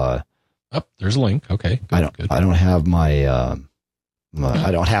have, there's a link. Okay. Good. I don't have my, I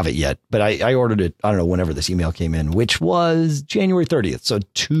don't have it yet, but I ordered it. I don't know, whenever this email came in, which was January 30th. So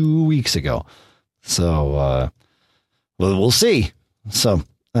 2 weeks ago. So, we'll see. So,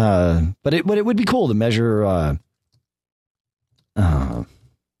 but it would be cool to measure,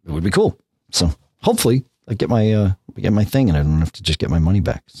 it would be cool. So hopefully I get my thing and I don't have to just get my money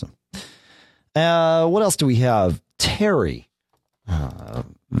back. So, what else do we have? Terry,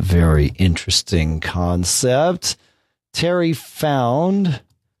 very interesting concept. Terry found,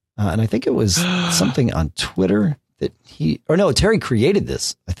 and I think it was something on Twitter that Terry created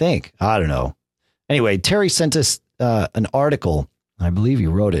this. I think, I don't know. Anyway, Terry sent us, an article. I believe he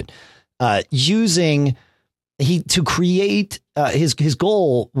wrote it, to create, his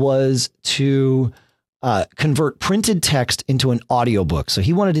goal was to convert printed text into an audiobook. So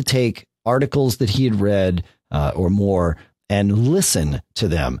he wanted to take articles that he had read or more and listen to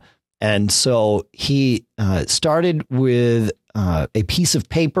them. And so he started with a piece of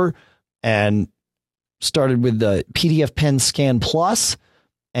paper and started with the PDF Pen Scan Plus.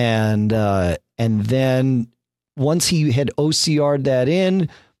 And then once he had OCR'd that in,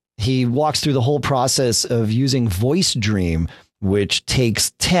 he walks through the whole process of using Voice Dream, which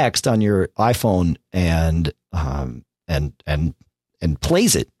takes text on your iPhone and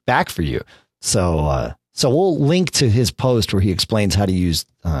plays it back for you. So we'll link to his post where he explains how to use,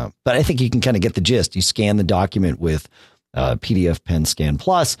 but I think you can kind of get the gist. You scan the document with PDF Pen Scan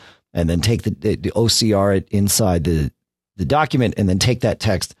Plus, and then take the OCR it inside the document, and then take that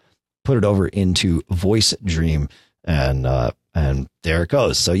text, put it over into Voice Dream, and there it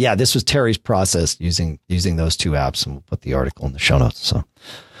goes. So yeah, this was Terry's process using those two apps, and we'll put the article in the show notes. So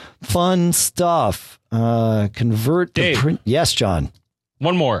fun stuff. Convert Dave, the print. Yes, John.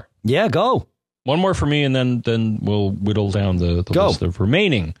 One more. Yeah, go. One more for me, and then we'll whittle down the list of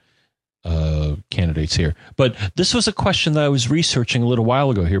remaining candidates here. But this was a question that I was researching a little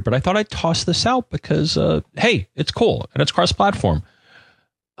while ago here, but I thought I'd toss this out because, hey, it's cool and it's cross-platform.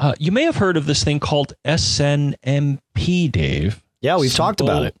 You may have heard of this thing called SNMP, Dave. Yeah, we've talked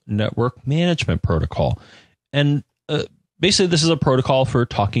about it. Network Management Protocol. And basically, this is a protocol for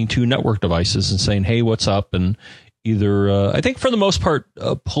talking to network devices and saying, hey, what's up? And either, I think for the most part,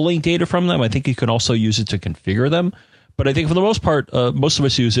 pulling data from them. I think you can also use it to configure them. But I think for the most part, most of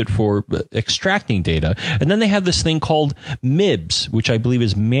us use it for extracting data. And then they have this thing called MIBs, which I believe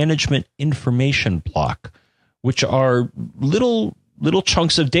is Management Information Block, which are little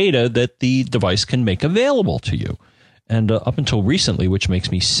chunks of data that the device can make available to you. And up until recently, which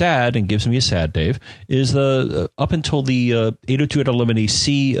makes me sad and gives me a sad, Dave, is up until the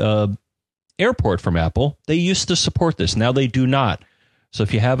 802.11ac airport from Apple, they used to support this. Now they do not. So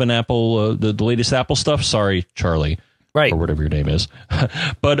if you have an Apple, the latest Apple stuff, sorry, Charlie, right, or whatever your name is.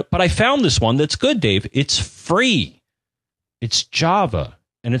 But I found this one that's good, Dave. It's free. It's Java,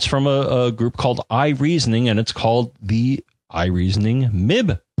 and it's from a group called iReasoning, and it's called the iReasoning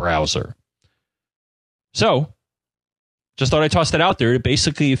MIB browser. So, just thought I'd toss that out there.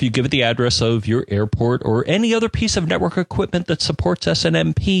 Basically, if you give it the address of your airport or any other piece of network equipment that supports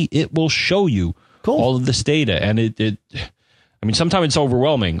SNMP, it will show you all of this data. And I mean, sometimes it's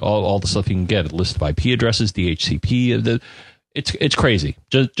overwhelming, all the stuff you can get. A list of IP addresses, DHCP, it's crazy.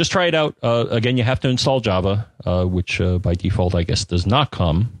 Just try it out. Again, you have to install Java, which by default, I guess, does not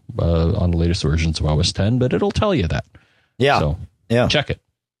come on the latest versions of OS 10, but it'll tell you that. Yeah. So check it.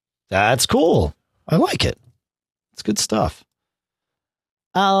 That's cool. I like it. It's good stuff.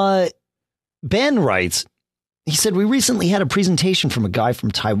 Ben writes, he said, we recently had a presentation from a guy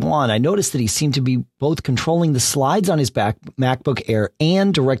from Taiwan. I noticed that he seemed to be both controlling the slides on his MacBook Air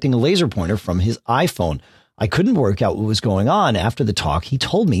and directing a laser pointer from his iPhone. I couldn't work out what was going on. After the talk, he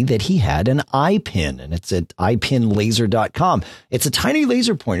told me that he had an iPin, and it's at ipinlaser.com. It's a tiny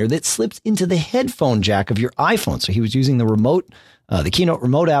laser pointer that slips into the headphone jack of your iPhone. So he was using the remote, the Keynote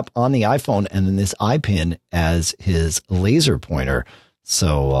remote app on the iPhone, and then this iPin as his laser pointer.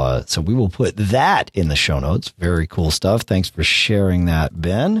 So we will put that in the show notes. Very cool stuff. Thanks for sharing that,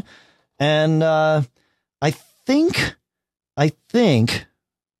 Ben. And I think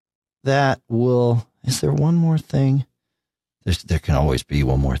that will. Is there one more thing? There can always be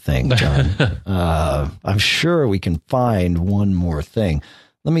one more thing, John. I'm sure we can find one more thing.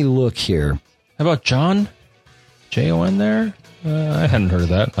 Let me look here. How about John? Jon there? I hadn't heard of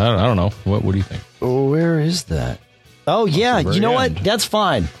that. I don't know. What do you think? Oh, where is that? Oh, yeah. You know what? That's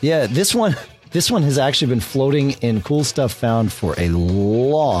fine. Yeah, this one has actually been floating in Cool Stuff Found for a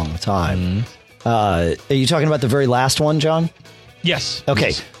long time. Mm-hmm. Are you talking about the very last one, John? Yes. Okay.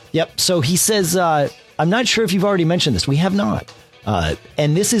 Yes. Yep. So he says, I'm not sure if you've already mentioned this. We have not.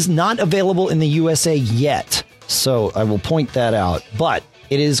 And this is not available in the USA yet. So I will point that out. But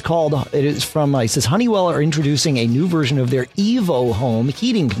it is from, he says, Honeywell are introducing a new version of their Evo Home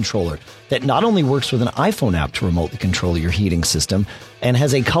heating controller that not only works with an iPhone app to remotely control your heating system and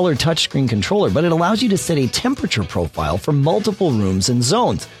has a color touchscreen controller, but it allows you to set a temperature profile for multiple rooms and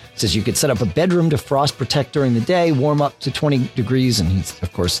zones. It says you could set up a bedroom to frost protect during the day, warm up to 20 degrees, and he's,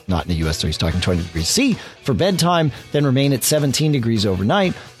 of course, not in the U.S., so he's talking 20 degrees C for bedtime, then remain at 17 degrees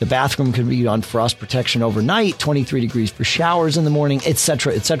overnight. The bathroom could be on frost protection overnight, 23 degrees for showers in the morning,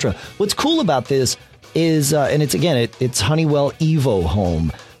 etc., etc. What's cool about this is, and it's Honeywell Evo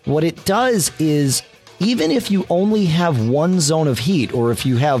Home. What it does is, even if you only have one zone of heat, or if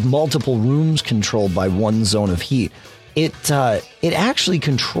you have multiple rooms controlled by one zone of heat, it actually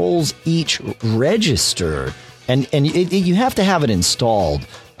controls each register, and you have to have it installed,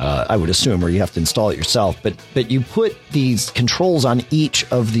 I would assume, or you have to install it yourself. But you put these controls on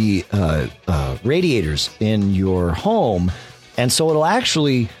each of the radiators in your home, and so it'll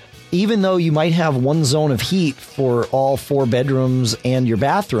actually, even though you might have one zone of heat for all 4 bedrooms and your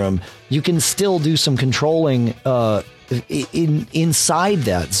bathroom, you can still do some controlling inside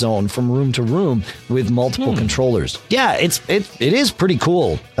that zone from room to room with multiple controllers. Yeah, it is pretty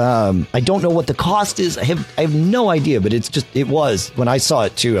cool. I don't know what the cost is. I have no idea, but it was when I saw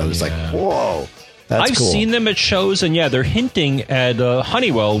it too. I was like, whoa, that's cool. I've seen them at shows, and they're hinting at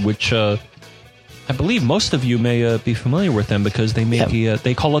Honeywell, which I believe most of you may be familiar with them because they make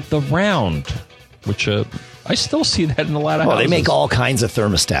they call it the Round, which I still see that in a lot of houses. They make all kinds of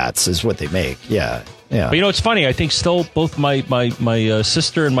thermostats is what they make. Yeah. But it's funny. I think still both my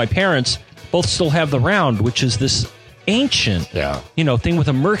sister and my parents both still have the Round, which is this ancient thing with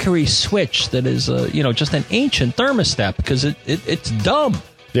a mercury switch that is just an ancient thermostat because it's dumb.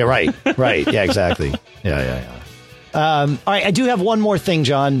 Yeah, right. Yeah, exactly. Yeah. All right, I do have one more thing,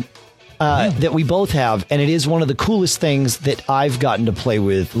 John, that we both have, and it is one of the coolest things that I've gotten to play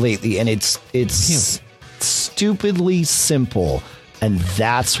with lately, and it's stupidly simple, and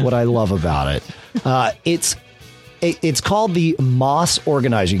that's what I love about it. It's called the Moss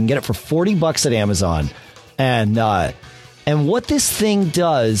Organizer. You can get it for $40 at Amazon, and what this thing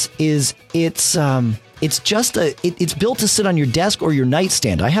does is it's built to sit on your desk or your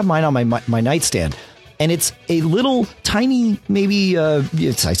nightstand. I have mine on my nightstand. And it's a little tiny, maybe, I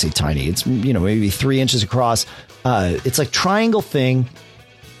say tiny, it's, maybe 3 inches across. It's like triangle thing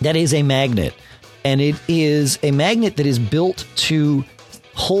that is a magnet. And it is a magnet that is built to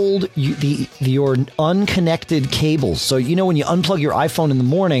hold your unconnected cables. So, when you unplug your iPhone in the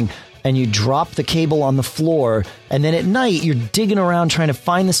morning and you drop the cable on the floor, and then at night you're digging around trying to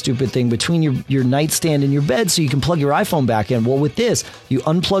find the stupid thing between your nightstand and your bed so you can plug your iPhone back in. Well, with this, you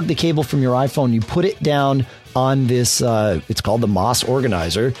unplug the cable from your iPhone, you put it down on this, it's called the Moss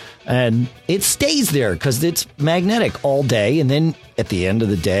Organizer, and it stays there because it's magnetic all day. And then at the end of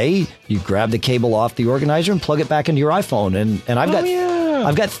the day, you grab the cable off the organizer and plug it back into your iPhone. And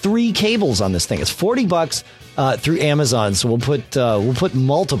I've got 3 cables on this thing. It's $40 through Amazon. So we'll put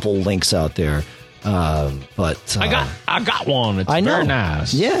multiple links out there. But I got one. It's very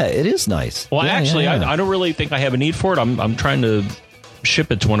nice. Yeah, it is nice. Well, I don't really think I have a need for it. I'm trying to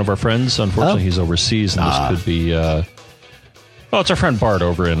ship it to one of our friends. Unfortunately, he's overseas, and this could be. It's our friend Bart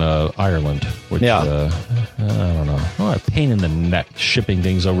over in Ireland. Which, I don't know. A pain in the neck shipping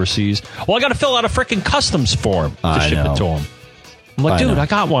things overseas. Well, I got to fill out a freaking customs form to ship it to him. I'm like, dude, I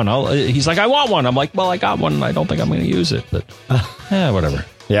got one. He's like, I want one. I'm like, well, I got one. I don't think I'm going to use it, but whatever.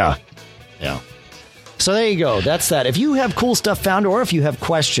 Yeah. So there you go. That's that. If you have cool stuff found, or if you have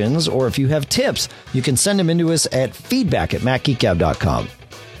questions, or if you have tips, you can send them into us at feedback@macgeekgab.com.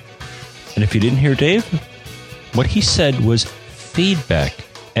 And if you didn't hear Dave, what he said was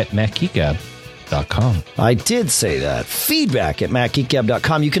feedback@macgeekgab.com. I did say that.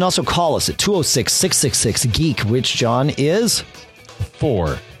 Feedback@macgeekgab.com. You can also call us at 206-666-GEEK, which, John, is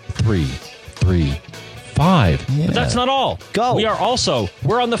 4335. Yeah. But that's not all. Go.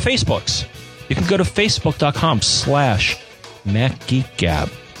 We're on the Facebooks. You can go to facebook.com/MacGeekGab.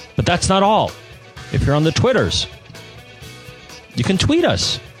 But that's not all. If you're on the Twitters, you can tweet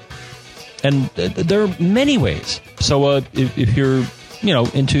us. And there are many ways. So if you're,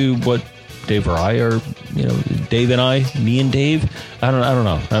 into what Dave or I are, Dave and I, me and Dave, I don't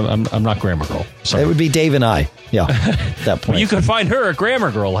know. I'm not Grammar Girl. Sorry. It would be Dave and I. Yeah, at that point. You could find her a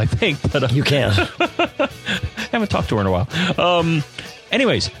Grammar Girl, I think. But you can. Haven't talked to her in a while.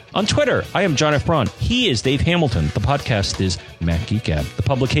 Anyways, on Twitter, I am John F. Braun. He is Dave Hamilton. The podcast is Mac Geek Gab. The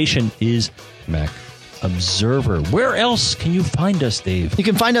publication is Mac Observer. Where else can you find us, Dave? You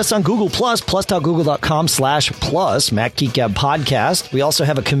can find us on Google+, plus.google.com/plus, Mac Geek Gab Podcast. We also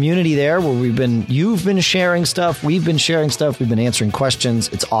have a community there where you've been sharing stuff, we've been sharing stuff, we've been answering questions.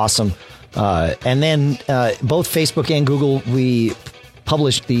 It's awesome. And then both Facebook and Google, we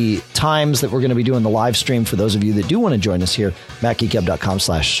published the times that we're going to be doing the live stream. For those of you that do want to join us here,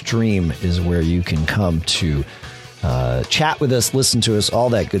 macgeekgab.com/stream is where you can come to chat with us, listen to us,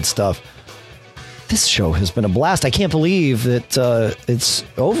 all that good stuff. This show has been a blast. I can't believe that it's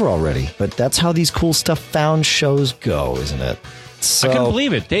over already, but that's how these cool stuff found shows go, isn't it? So, I couldn't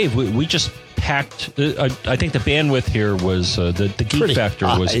believe it, Dave. We just packed. I think the bandwidth here was the geek factor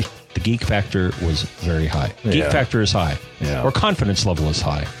high. The geek factor was very high. Yeah. Geek factor is high. Yeah. Or confidence level is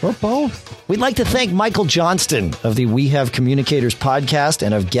high. Or both. We'd like to thank Michael Johnston of the We Have Communicators podcast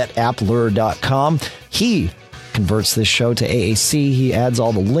and of GetAppLure.com. He converts this show to AAC. He adds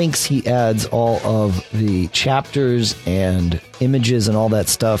all the links. He adds all of the chapters and images and all that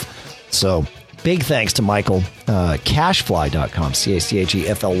stuff. So big thanks to Michael. Cachefly.com,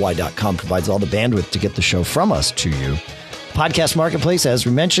 CACHEFLY.com provides all the bandwidth to get the show from us to you. Podcast Marketplace, as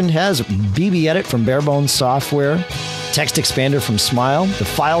we mentioned, has BB Edit from Barebones Software, Text Expander from Smile, the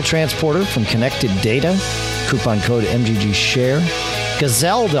File Transporter from Connected Data, coupon code MGGShare,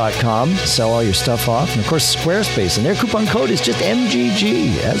 Gazelle.com, sell all your stuff off, and of course Squarespace, and their coupon code is just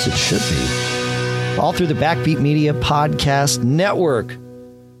MGG, as it should be. All through the Backbeat Media Podcast Network.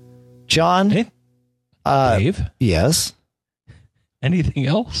 John? Hey, Dave? Yes? Anything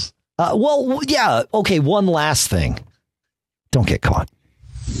else? Well, yeah. Okay, one last thing. Don't get caught.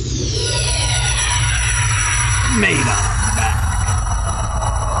 Made up.